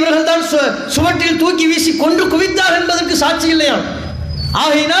குழந்தை இவர்கள் தான் சுவற்றில் தூக்கி வீசி கொன்று குவித்தார்கள் என்பதற்கு சாட்சி இல்லையா?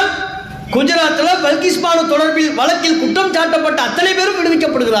 ஆகையினால் குஜராத்தில் பல்கிஸ் பானு தொடர்பில் வழக்கில் குற்றம் சாட்டப்பட்ட அத்தனை பேரும்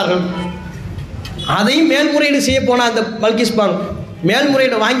விடுவிக்கப்படுகிறார்கள். அதையும் மேல்முறையீடு செய்ய போன அந்த பல்கிஸ் பானு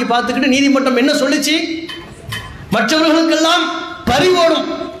மேல்முறையீடு வாங்கி பார்த்துக்கிட்டு நீதிமன்றம் என்ன சொல்லிச்சு, மற்றவர்களுக்கெல்லாம் பரிவோடும்,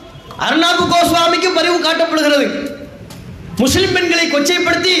 அர்னாப் கோஸ்வாமிக்கு பரிவு காட்டப்படுகிறது, முஸ்லிம் பெண்களை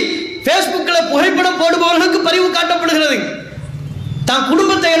கொச்சைப்படுத்தி பேஸ்புக்கில் புகைப்படம் போடுபவர்களுக்கு பரிவு காட்டப்படுகிறது, தான்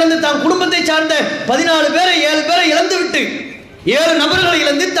குடும்பத்தை இழந்து, தான் குடும்பத்தை சார்ந்த 14 பேரை 7 பேரை இழந்து விட்டு 7 நபர்களை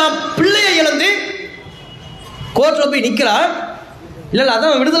இழந்து, தான் பிள்ளையை இழந்து கோர்ட்ல போய் நிற்கிறார். இல்லை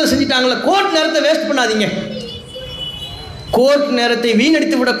அதான் விடுதலை செஞ்சுட்டாங்களே, கோர்ட் நேரத்தை வேஸ்ட் பண்ணாதீங்க. கோர்ட் நேரத்தை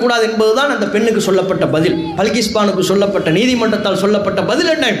வீணடித்து விடக்கூடாது என்பதுதான் அந்த பெண்ணுக்கு சொல்லப்பட்ட பதில். பல்கிஸ் பானுக்கு சொல்லப்பட்ட, நீதிமன்றத்தால் சொல்லப்பட்ட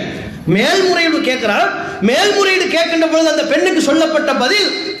பதில் என்ன? மேல்முறையீடு கேட்கிறார். மேல்முறையீடு கேட்கின்ற பொழுது அந்த பெண்ணுக்கு சொல்லப்பட்ட பதில்,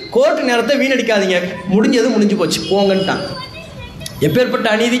 கோர்ட் நேரத்தை வீணடிக்காதீங்க, முடிஞ்சது முடிஞ்சு போச்சு, போங்கன்ட்டான். எப்பேற்பட்ட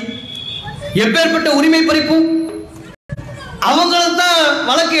அநீதி, எப்பேற்பட்ட உரிமை பறிப்பு! அவங்களுக்கு தான்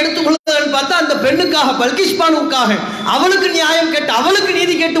வழக்கு எடுத்துக்கொள்ளுன்னு பார்த்தா அந்த பெண்ணுக்காக, பல்கிஸ் பானுக்காக, அவளுக்கு நியாயம் கேட்டு, அவளுக்கு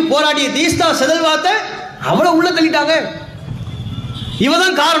நீதி கேட்டு போராடிய தீஸ்தா செதல்வாத்தை அவளை உள்ள தள்ளிட்டாங்க.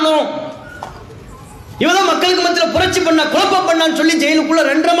 இவதான் காரணம், இவதான் மக்களுக்கு மத்தியில் புரட்சி பண்ண, குழப்பம் பண்ணான்னு சொல்லி ஜெயிலுக்குள்ள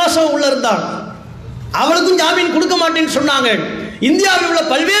 2.5 மாசம் உள்ள இருந்தான். அவளுக்கும் ஜாமீன் கொடுக்க மாட்டேன்னு சொன்னாங்க. இந்தியாவில் உள்ள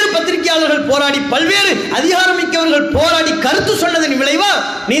பல்வேறு பத்திரிகையாளர்கள் போராடி, பல்வேறு அதிகாரமிக்கவர்கள் போராடி கருத்து சொன்னதன் விளைவா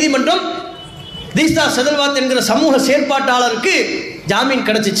நீதிமன்றம் தீஸ்தா செதல்வாத் என்கிற சமூக செயற்பாட்டாளருக்கு ஜாமீன்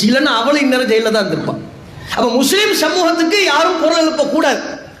கிடைச்சிச்சு. இல்லைன்னா அவளும் இந்நேரம் ஜெயில தான் இருந்திருப்பான். அப்ப முஸ்லிம் சமூகத்துக்கு யாரும் குரல் எழுப்ப கூடாது.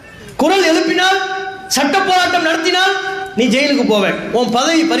 குரல் எழுப்பினால், சட்ட போராட்டம் நடத்தினால் நீ ஜெயிலுக்கு போவேன், உன்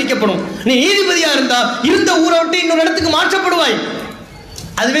பதவி பறிக்கப்படும். நீ நீதிபதியா இருந்தா இருந்த ஊரை விட்டு இன்னொரு இடத்துக்கு மாற்றப்படுவாய்.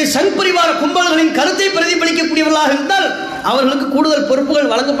 அதுவே சங் பரிவார கும்பல்களின் கருத்தை பிரதிபலிக்கக்கூடியவர்களாக இருந்தால் அவர்களுக்கு கூடுதல்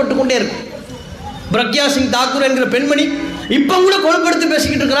பொறுப்புகள் வழங்கப்பட்டு கொண்டே இருக்கும். பிரக்யா சிங் தாக்கூர் என்கிற பெண்மணி இப்ப கூட கொழுப்படுத்தி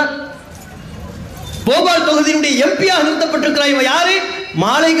பேசிக்கிட்டு இருக்கிறார். போபால் தொகுதியினுடைய எம்பியாக நிறுத்தப்பட்டிருக்கிறார். இவ யாரு?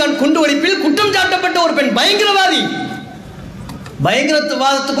 மாலைகான் குண்டுவெடிப்பில் குற்றம் சாட்டப்பட்ட ஒரு பெண், பயங்கரவாதி.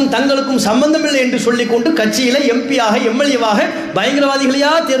 பயங்கரவாதத்துக்கும் தங்களுக்கும் சம்பந்தம் இல்லை என்று சொல்லிக் கொண்டு கட்சியில எம்பியாக, எம்எல்ஏவாக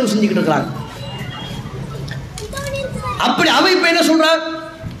பயங்கரவாதிகளையா தேர்வு செஞ்சுக்கிட்டு இருக்கிறாங்க. அப்படி அவ இப்ப என்ன சொல்றார்?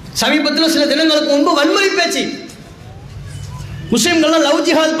 சமீபத்தில் சில தினங்களுக்கு முன்பு வன்முறை பேச்சு, முஸ்லிம்கள் லவ்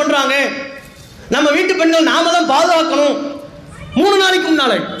ஜிஹாத் பண்றாங்க, நம்ம வீட்டு பெண்கள் நாம தான் பாதுகாக்கணும். 3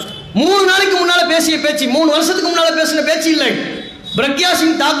 நாளைக்கு முன்னால பேசிய பேச்சு, 3 வருஷத்துக்கு முன்னால பேசின பேச்சு இல்லை. பிரக்யா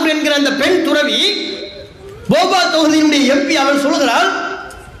சிங் தாக்கூர் என்கிற அந்த பெண் துறவி, போபால் தொகுதியினுடைய எம்பி, அவர் சொல்கிறார்,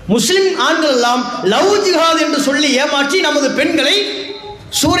 முஸ்லிம் ஆண்கள் எல்லாம் லவ் ஜிஹாத் என்று சொல்லி ஏமாற்றி நமது பெண்களை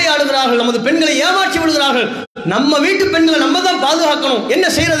சூறையாடுகிறார்கள், நமது பெண்களை ஏமாற்றி விடுகிறார்கள். நம்ம வீட்டு பெண்களை நம்ம தான் பாதுகாக்கணும். என்ன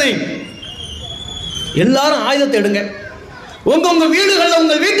செய்யறது? எல்லாரும் ஆயுதத்தை எடுங்க. உங்க வீடுகளில்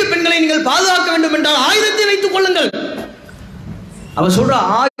உங்கள் வீட்டு பெண்களை நீங்கள் பாதுகாக்க வேண்டும் என்றால் ஆயுதத்தை வைத்துக் கொள்ளுங்கள். அவர் சொல்ற,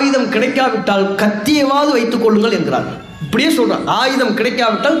 ஆயுதம் கிடைக்காவிட்டால் கத்தியவாது வைத்துக் கொள்ளுங்கள் என்கிறார். இப்படியே சொல்றான், ஆயுதம்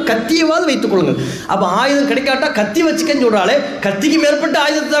கிடைக்காவிட்டால் கத்தியவாது வைத்துக் கொள்ளுங்கள். அப்ப ஆயுதம் கிடைக்காட்டா கத்தி வச்சுக்கன்னு சொல்றாளே, கத்திக்கு மேற்பட்ட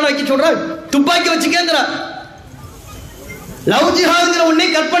ஆயுதத்தை தானே வைக்க சொல்றாள், துப்பாக்கி வச்சுக்கங்கிறார். லவ் ஜிஹாதுங்கிற ஒன்னே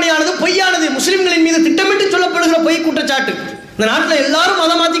கற்பனையானது, பொய்யானது, முஸ்லிம்களின் மீது திட்டமிட்டு சொல்லப்படுகிற பொய் குற்றச்சாட்டு. இந்த நாட்டில் எல்லாரும்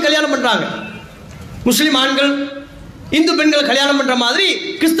மதம் மாத்தி கல்யாணம் பண்றாங்க. முஸ்லிம் ஆண்கள் இந்து பெண்கள் கல்யாணம் பண்ற மாதிரி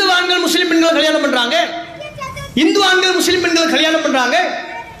கிறிஸ்தவ ஆண்கள் முஸ்லிம் பெண்கள் கல்யாணம் பண்றாங்க, இந்து ஆண்கள் முஸ்லிம் பெண்கள் கல்யாணம் பண்றாங்க.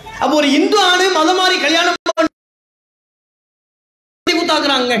 அப்போ ஒரு இந்து ஆணு மதம் மாறி கல்யாணம்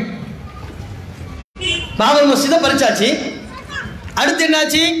கூத்தாக்குறாங்க. பாபர் மஸ்ஜிதை பறிச்சாச்சு. அடுத்து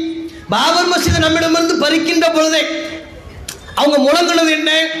என்னாச்சு? பாபர் மஸ்ஜிதை நம்மிடமிருந்து பறிக்கின்ற பொழுதே அவங்க முழங்குனது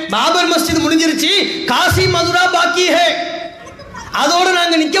என்ன? பாபர் மஸ்ஜித் முடிஞ்சிருச்சு, காசி மதுரா பாக்கி ஹே. அதோடு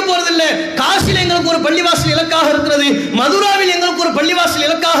நாங்க நிக்க போறதில்லை. காசியில் எங்களுக்கு ஒரு பள்ளிவாசல் இலக்காக இருக்கிறது, மதுராவில் எங்களுக்கு ஒரு பள்ளிவாசல்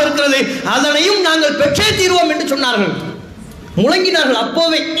இலக்காக இருக்கிறது, அதனையும் நாங்கள் பெற்றே தீர்வோம் என்று சொன்னார்கள், முழங்கினார்கள்.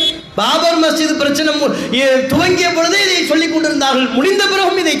 அப்போவே பாபர் மஸ்ஜித் பிரச்சனை துவங்கிய பொழுதே இதை சொல்லிக் கொண்டிருந்தார்கள், முடிந்த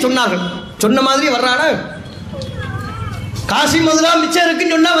பிறகும் இதை சொன்னார்கள். சொன்ன மாதிரி வர்றானா? காசி மதுரா மிச்சம்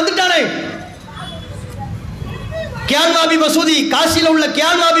இருக்குன்னு சொன்னா வந்துட்டானே. கியான்வாபி மசூதி, காசியில் உள்ள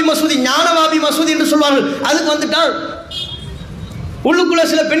கியான்வாபி மசூதி, ஞானவாபி மசூதி என்று சொல்வார்கள், அதுக்கு வந்துட்டான். உள்ளுக்குள்ள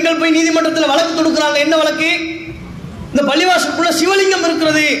சில பெண்கள் போய் நீதிமன்றத்தில் வழக்கு தொடுக்கிறாங்க. என்ன வழக்கு? இந்த பள்ளிவாசலுக்குள்ள சிவலிங்கம்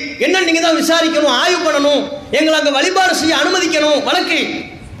இருக்கிறது, என்ன நீங்க தான் விசாரிக்கணும், ஆய்வு பண்ணணும், எங்களை அங்க வழிபாடு செய்ய அனுமதிக்கணும் வழக்கு.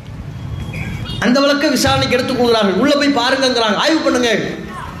 அந்த வழக்கை விசாரணைக்கு எடுத்துக் கொள்கிறார்கள். உள்ள போய் பாருங்கிறாங்க, ஆய்வு பண்ணுங்க.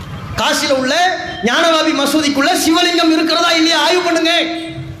 காசியில உள்ள ஞானவாபி மசூதிக்குள்ள சிவலிங்கம் இருக்கிறதா இல்லையா ஆய்வு பண்ணுங்க.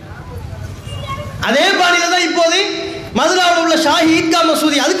 அதே பாணியில தான் இப்போது மதுராவில் உள்ள ஷாஹி ஈத்கா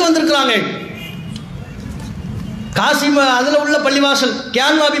மசூதி, அதுக்கு வந்திருக்கிறாங்க. காசி அதுல உள்ள பள்ளிவாசல்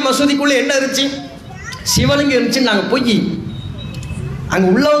கியான்வாபி மசூதிக்குள்ள என்ன இருந்துச்சு? சிவலிங்கம் இருந்துச்சு. நாங்க போய் அங்க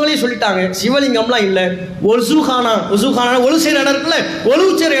உள்ளவங்களே சொல்லிட்டாங்க, சிவலிங்கம்லாம் இல்லை, ஒசுகானா ஒழு செய்கிற இடம் இருக்குல்ல, ஒழு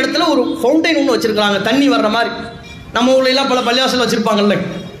செய்கிற இடத்துல ஒரு ஃபவுண்டைன் ஒன்று வச்சிருக்காங்க, தண்ணி வர்ற மாதிரி. நம்ம ஊர்ல எல்லாம் பல பள்ளிவாசல் வச்சிருப்பாங்கல்ல,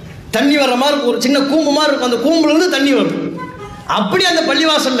 தண்ணி வர்ற மாதிரி ஒரு சின்ன கூம்பு மாதிரி இருக்கும், அந்த கூம்புல இருந்து தண்ணி வரும். அப்படி அந்த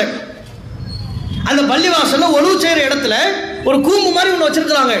பள்ளிவாசல்ல ஒழு செய்கிற இடத்துல ஒரு கூம்பு மாதிரி ஒன்று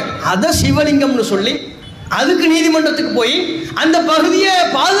வச்சிருக்கிறாங்க, அதை சிவலிங்கம்னு சொல்லி அதுக்கு நீதிமன்றத்துக்கு போய் அந்த பகுதியை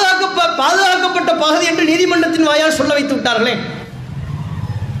பாதுகாக்கப்பட்ட பகுதி என்று நீதிமன்றத்தின் வாயால் சொல்ல வைத்து விட்டார்களே.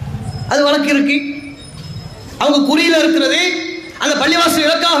 அது வழக்கு இருக்கு. அவங்க குறியில இருக்கிறது, அந்த பள்ளிவாசல்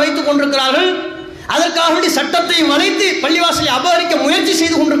இலக்காக வைத்துக் கொண்டிருக்கிறார்கள். அதற்காக வேண்டி சட்டத்தை வளைத்து பள்ளிவாசலை அபகரிக்க முயற்சி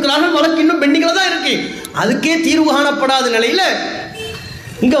செய்து கொண்டிருக்கிறார்கள். வழக்கு இன்னும் பெண்டிங்ல தான் இருக்கு. அதுக்கே தீர்வு காணப்படாத நிலையில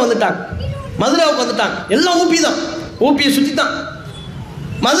இங்க வந்துட்டாங்க, மதுராவுக்கு வந்துட்டாங்க. எல்லாம் ஊபி தான், ஊபியை சுற்றி தான்.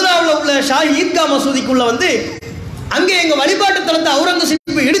 மதுராவில் உள்ள ஷாஹி ஈத்கா மசூதிக்குள்ள வந்து அங்கே எங்க வழிபாட்டு தலத்தை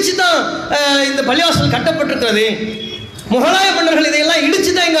அவுரங்கசீப் இடிச்சு தான் இந்த பள்ளிவாசல் கட்டப்பட்டிருக்கிறது. முகலாய மன்னர்கள் இதையெல்லாம்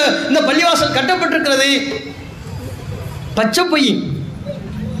இடிச்சு தான் இந்த பள்ளிவாசல் கட்டப்பட்டிருக்கிறது. பச்சை பொய்.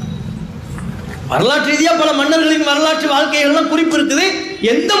 வரலாற்று ரீதியா பல மன்னர்களின் வரலாற்று வாழ்க்கைகள்லாம் குறிப்பு இருக்குது.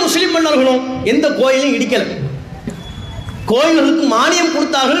 எந்த முஸ்லிம் மன்னர்களும் எந்த கோயிலையும் இடிக்கல. கோயில்களுக்கு மானியம்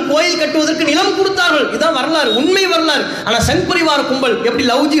கொடுத்தார்கள், கோயில் கட்டுவதற்கு நிலம் கொடுத்தார்கள். இதுதான் வரலாறு, உண்மை வரலாறு. ஆனா சங் பரிவார கும்பல் எப்படி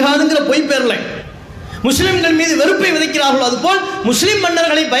லவ் ஜிஹாதுங்கிற பொய் பேர்ல முஸ்லிம்கள் மீது வெறுப்பை விதைக்கிறார்கள், அதுபோல் முஸ்லிம்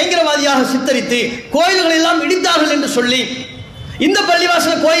மன்னர்களை பயங்கரவாதியாக சித்தரித்து கோயில்களை எல்லாம் இடித்தார்கள் என்று சொல்லி இந்த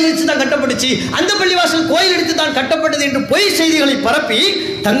பள்ளிவாசல் கோயில் இடித்து தான் கட்டப்பட்டுச்சு, அந்த பள்ளிவாசல் கோயில் இடித்து தான் கட்டப்பட்டது என்று பொய் செய்திகளை பரப்பி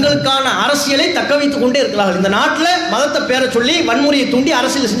தங்களுக்கான அரசியலை தக்க வைத்துக் கொண்டே இருக்கிறார்கள். இந்த நாட்டில் மதத்தை பேரை சொல்லி வன்முறையை தூண்டி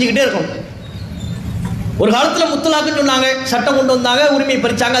அரசியல் செஞ்சுக்கிட்டே இருக்கும். ஒரு காலத்தில் முத்தலாக்குன்னு சொன்னாங்க, சட்டம் கொண்டு வந்தாங்க, உரிமை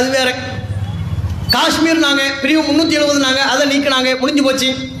பறிச்சாங்க, அது வேற. காஷ்மீர் நாங்க பிரிவு 370 நாங்க, அதை நீக்கினாங்க, முடிஞ்சு போச்சு.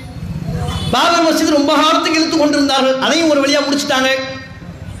 பாபர் மஸ்ஜித் ரொம்ப காலத்துக்கு இழுத்து கொண்டிருந்தார்கள், அதையும் ஒரு வழியா முடிச்சுட்டாங்க.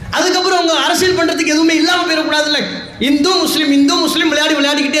 அதுக்கப்புறம் அவங்க அரசியல் பண்றதுக்கு எதுவுமே இல்லாம போயிடக்கூடாதுல்ல. இந்து முஸ்லிம்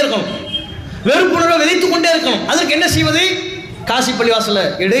விளையாடிக்கிட்டே இருக்கணும், வெறுப்புணர்வை விதைத்துக் கொண்டே இருக்கணும். அதற்கு என்ன செய்வது? காசி பள்ளிவாசலை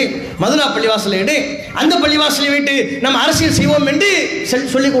எடு, மதுரா பள்ளிவாசலை எடு, அந்த பள்ளிவாசலை விட்டு நம்ம அரசியல் செய்வோம் என்று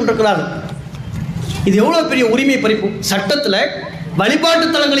சொல்லிக் கொண்டிருக்கிறார்கள். இது எவ்வளவு பெரிய உரிமை பறிப்பு! சட்டத்தில் வழிபாட்டு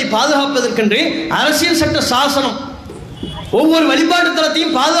தலங்களை பாதுகாப்பதற்கென்று அரசியல் சட்ட சாசனம், ஒவ்வொரு வழிபாட்டு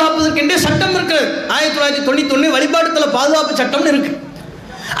தலத்தையும் பாதுகாப்பதற்கென்றே சட்டம் இருக்கிறது. 1991 வழிபாட்டு தல பாதுகாப்பு சட்டம்னு இருக்கு.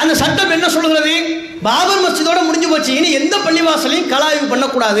 அந்த சட்டம் என்ன சொல்கிறது? பாபர் மஸ்ஜிதோட முடிஞ்சு போச்சு, இனி எந்த பள்ளிவாசலையும் கலாய்வு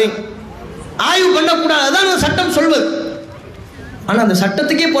பண்ணக்கூடாது, ஆய்வு பண்ணக்கூடாது, அதான் அந்த சட்டம் சொல்வது. ஆனா அந்த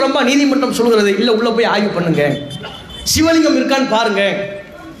சட்டத்துக்கே புறம்பா நீதிமன்றம் சொல்கிறது, இல்ல உள்ள போய் ஆய்வு பண்ணுங்க, சிவலிங்கம் இருக்கான்னு பாருங்க,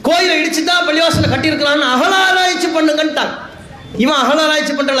 கோயிலை இடிச்சு தான் பள்ளிவாசலை கட்டியிருக்கிறான்னு அகலாராய்ச்சி பண்ணுங்கன்ட்டான். இவன்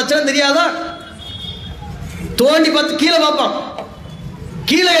அகலாராய்ச்சி பண்ற லட்சணம் தெரியாதா? தோண்டி பார்த்து கீழே பார்ப்பான்,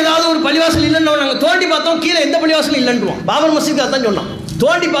 கீழே ஏதாவது ஒரு பள்ளிவாசல் இல்லைன்னு நாங்கள் தோண்டி பார்த்தோம், கீழே எந்த பள்ளிவாசலும் இல்லைன்றுவோம். பாபர் மஸ்ஜிதுக்கு அதான் சொன்னான்,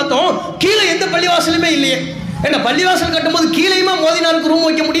 தோண்டி பார்த்தோம் கீழே எந்த பள்ளிவாசலுமே இல்லையே. என்ன பள்ளிவாசல் கட்டும்போது கீழேயுமா மோதினாருக்கு ரூம்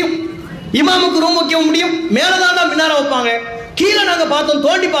வைக்க முடியும், இமாமுக்கு ரூம் வைக்க முடியும், மேலதாண்டா மின்னார வைப்பாங்க. கீழே நாங்க பார்த்தோம்,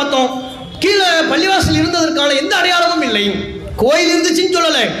 தோண்டி பார்த்தோம், கீழே பள்ளிவாசல் இருந்ததற்கான எந்த அடையாளமும் இல்லை. கோயில் இருந்துச்சுன்னு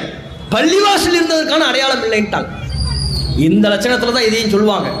சொல்லல, பள்ளிவாசல் இருந்ததற்கான அடையாளம் இல்லைன்ட்டாங்க. இந்த லட்சணத்துல தான் இதையும்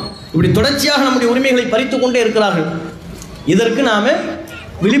சொல்லுவாங்க. இப்படி தொடர்ச்சியாக நம்முடைய உரிமைகளை பறித்துக் கொண்டே இருக்கிறார்கள். இதற்கு நாம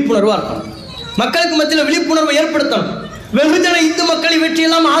விழிப்புணர்வா இருக்கணும், மக்களுக்கு மத்தியில் விழிப்புணர்வை ஏற்படுத்தணும். வெகுஜன இந்து மக்களை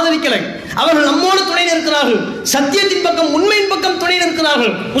வெற்றியெல்லாம் ஆதரிக்கலை, அவர்கள் நம்மோடு துணை நிற்கிறார்கள், சத்தியத்தின் பக்கம் உண்மையின் பக்கம் துணை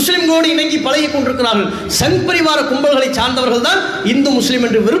நிற்கிறார்கள், முஸ்லிம்களோடு இணங்கி பழகி கொண்டிருக்கிறார்கள். சங் பரிவார கும்பல்களை சார்ந்தவர்கள் தான் இந்து முஸ்லிம்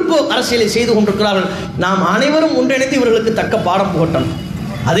என்று விருப்ப அரசியலை செய்து கொண்டிருக்கிறார்கள். நாம் அனைவரும் ஒன்றிணைந்து இவர்களுக்கு தக்க பாடம் புகட்டணும்.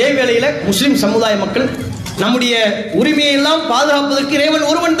 அதே வேளையில் முஸ்லிம் சமுதாய மக்கள் நம்முடைய உரிமையை எல்லாம் பாதுகாப்பதற்கு இறைவன்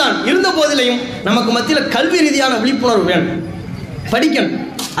ஒருவன் தான் இருந்த போதிலையும் நமக்கு மத்தியில் கல்வி ரீதியான விழிப்புணர்வு வேணும். படிக்கணும்,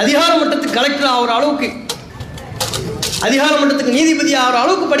 அதிகார மட்டத்துக்கு கலெக்டர் ஆகிற அளவுக்கு, அதிகார மட்டத்துக்கு நீதிபதி ஆகிற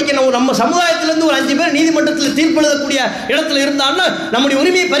அளவுக்கு படிக்கணும். நம்ம சமுதாயத்திலிருந்து ஒரு 5 பேர் நீதிமன்றத்தில் தீர்ப்பு எழுதக்கூடிய இடத்துல இருந்தாங்கன்னா நம்முடைய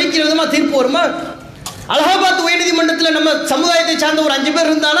உரிமையை பறிக்கிற விதமா தீர்ப்பு வருமா? அலகாபாத் உயர்நீதிமன்றத்தில் நம்ம சமுதாயத்தை சார்ந்த ஒரு 5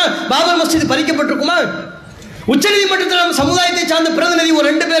 பேர் இருந்தானா பாபர் மஸ்ஜித் பறிக்கப்பட்டிருக்குமா? உச்ச நீதிமன்றத்தில் நம்ம சமுதாயத்தை சார்ந்த பிரதிநிதி ஒரு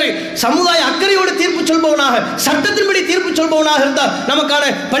 2 பேர் சமுதாய அக்கறையோடு தீர்ப்பு சொல்பவனாக, சட்டத்தின்படி தீர்ப்பு சொல்பவனாக இருந்தால் நமக்கான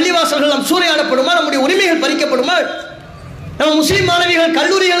பள்ளிவாசல்கள் நம் சூறையாடப்படுமா? நம்முடைய உரிமைகள் பறிக்கப்படுமா? நம்ம முஸ்லிம் மாணவிகள்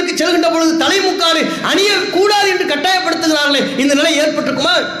கல்லூரிகளுக்கு செல்கின்ற பொழுது தலைமுக்காடு அணிய கூடாது என்று கட்டாயப்படுத்துகிறார்களே, இந்த நிலை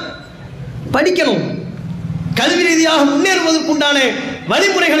ஏற்பட்டிருக்குமா? படிக்கணும், கல்வி ரீதியாக முன்னேறுவதற்குண்டான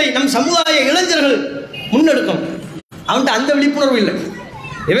வழிமுறைகளை நம் சமுதாய இளைஞர்கள் முன்னெடுக்கணும். அவன்கிட்ட அந்த விழிப்புணர்வு இல்லை.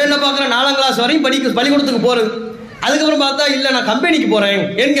 இவன் என்ன பார்க்குறான், 4ஆம் கிளாஸ் வரையும் பள்ளிக்கூடத்துக்கு போறது, அதுக்கப்புறம் பார்த்தா இல்லை நான் கம்பெனிக்கு போறேன்,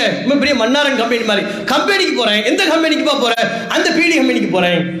 எங்க இன்னும் பெரிய மன்னாரன் கம்பெனி மாதிரி கம்பெனிக்கு போறேன். எந்த கம்பெனிக்கு போறேன்? அந்த பீடி கம்பெனிக்கு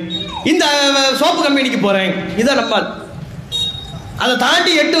போறேன், இந்த சோப்பு கம்பெனிக்கு போறேன். இதான் நம்ம. அதை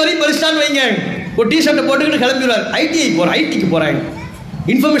தாண்டி 8 வரையும் படிச்சுட்டான்னு வைங்க, ஒரு டிஷர்ட்டை போட்டுக்கிட்டு கிளம்பிடுவார். ஐடிஐ போறேன், ஐடிக்கு போறேன்,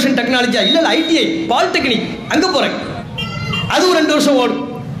 இன்ஃபர்மேஷன் டெக்னாலஜியா இல்லை ஐடிஐ பாலிடெக்னிக் அங்கே போறேன். அது ஒரு 2 வருஷம் ஓடும்,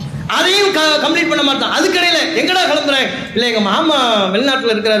 அதையும் கம்ப்ளீட் பண்ண மாட்டான். அதுக்கடையில எங்கடா கிளம்புறேன்? இல்லை எங்க மாமா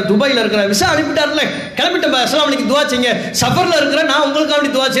வெளிநாட்டில் இருக்கிறார், துபாயில் இருக்கிறார், விசா அனுப்பிட்டார்ல, கிளம்பிட்டேன், அஸ்ஸலாமு அலைக்கும் துவா செய்யுங்க, சஃபர்ல இருக்கிறேன், நான் உங்களுக்கு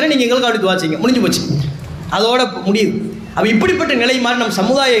அப்படி துவா செய்யறேன், நீங்க எங்களுக்கு அப்படி துவா செய்யுங்க, முடிஞ்சு போச்சு, அதோட முடியுது. அப்ப இப்படிப்பட்ட நிலை மாறி நம்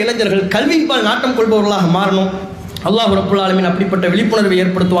சமுதாய இளைஞர்கள் கல்வியின்பால் நாட்டம் கொள்பவர்களாக மாறணும். அல்லாஹ் ரப்புல் ஆலமீன் அப்படிப்பட்ட விழிப்புணர்வை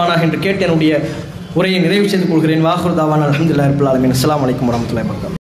ஏற்படுத்துவானாக என்று கேட்டு என்னுடைய உரையை நிறைவு செய்து கொள்கிறேன். வாஹிரு தாவானா அல்ஹம்துலில்லாஹி ரப்பில் ஆலமீன். அஸ்ஸலாமு அலைக்கும் வரஹ்மத்துல்லாஹி வபரகாத்துஹு.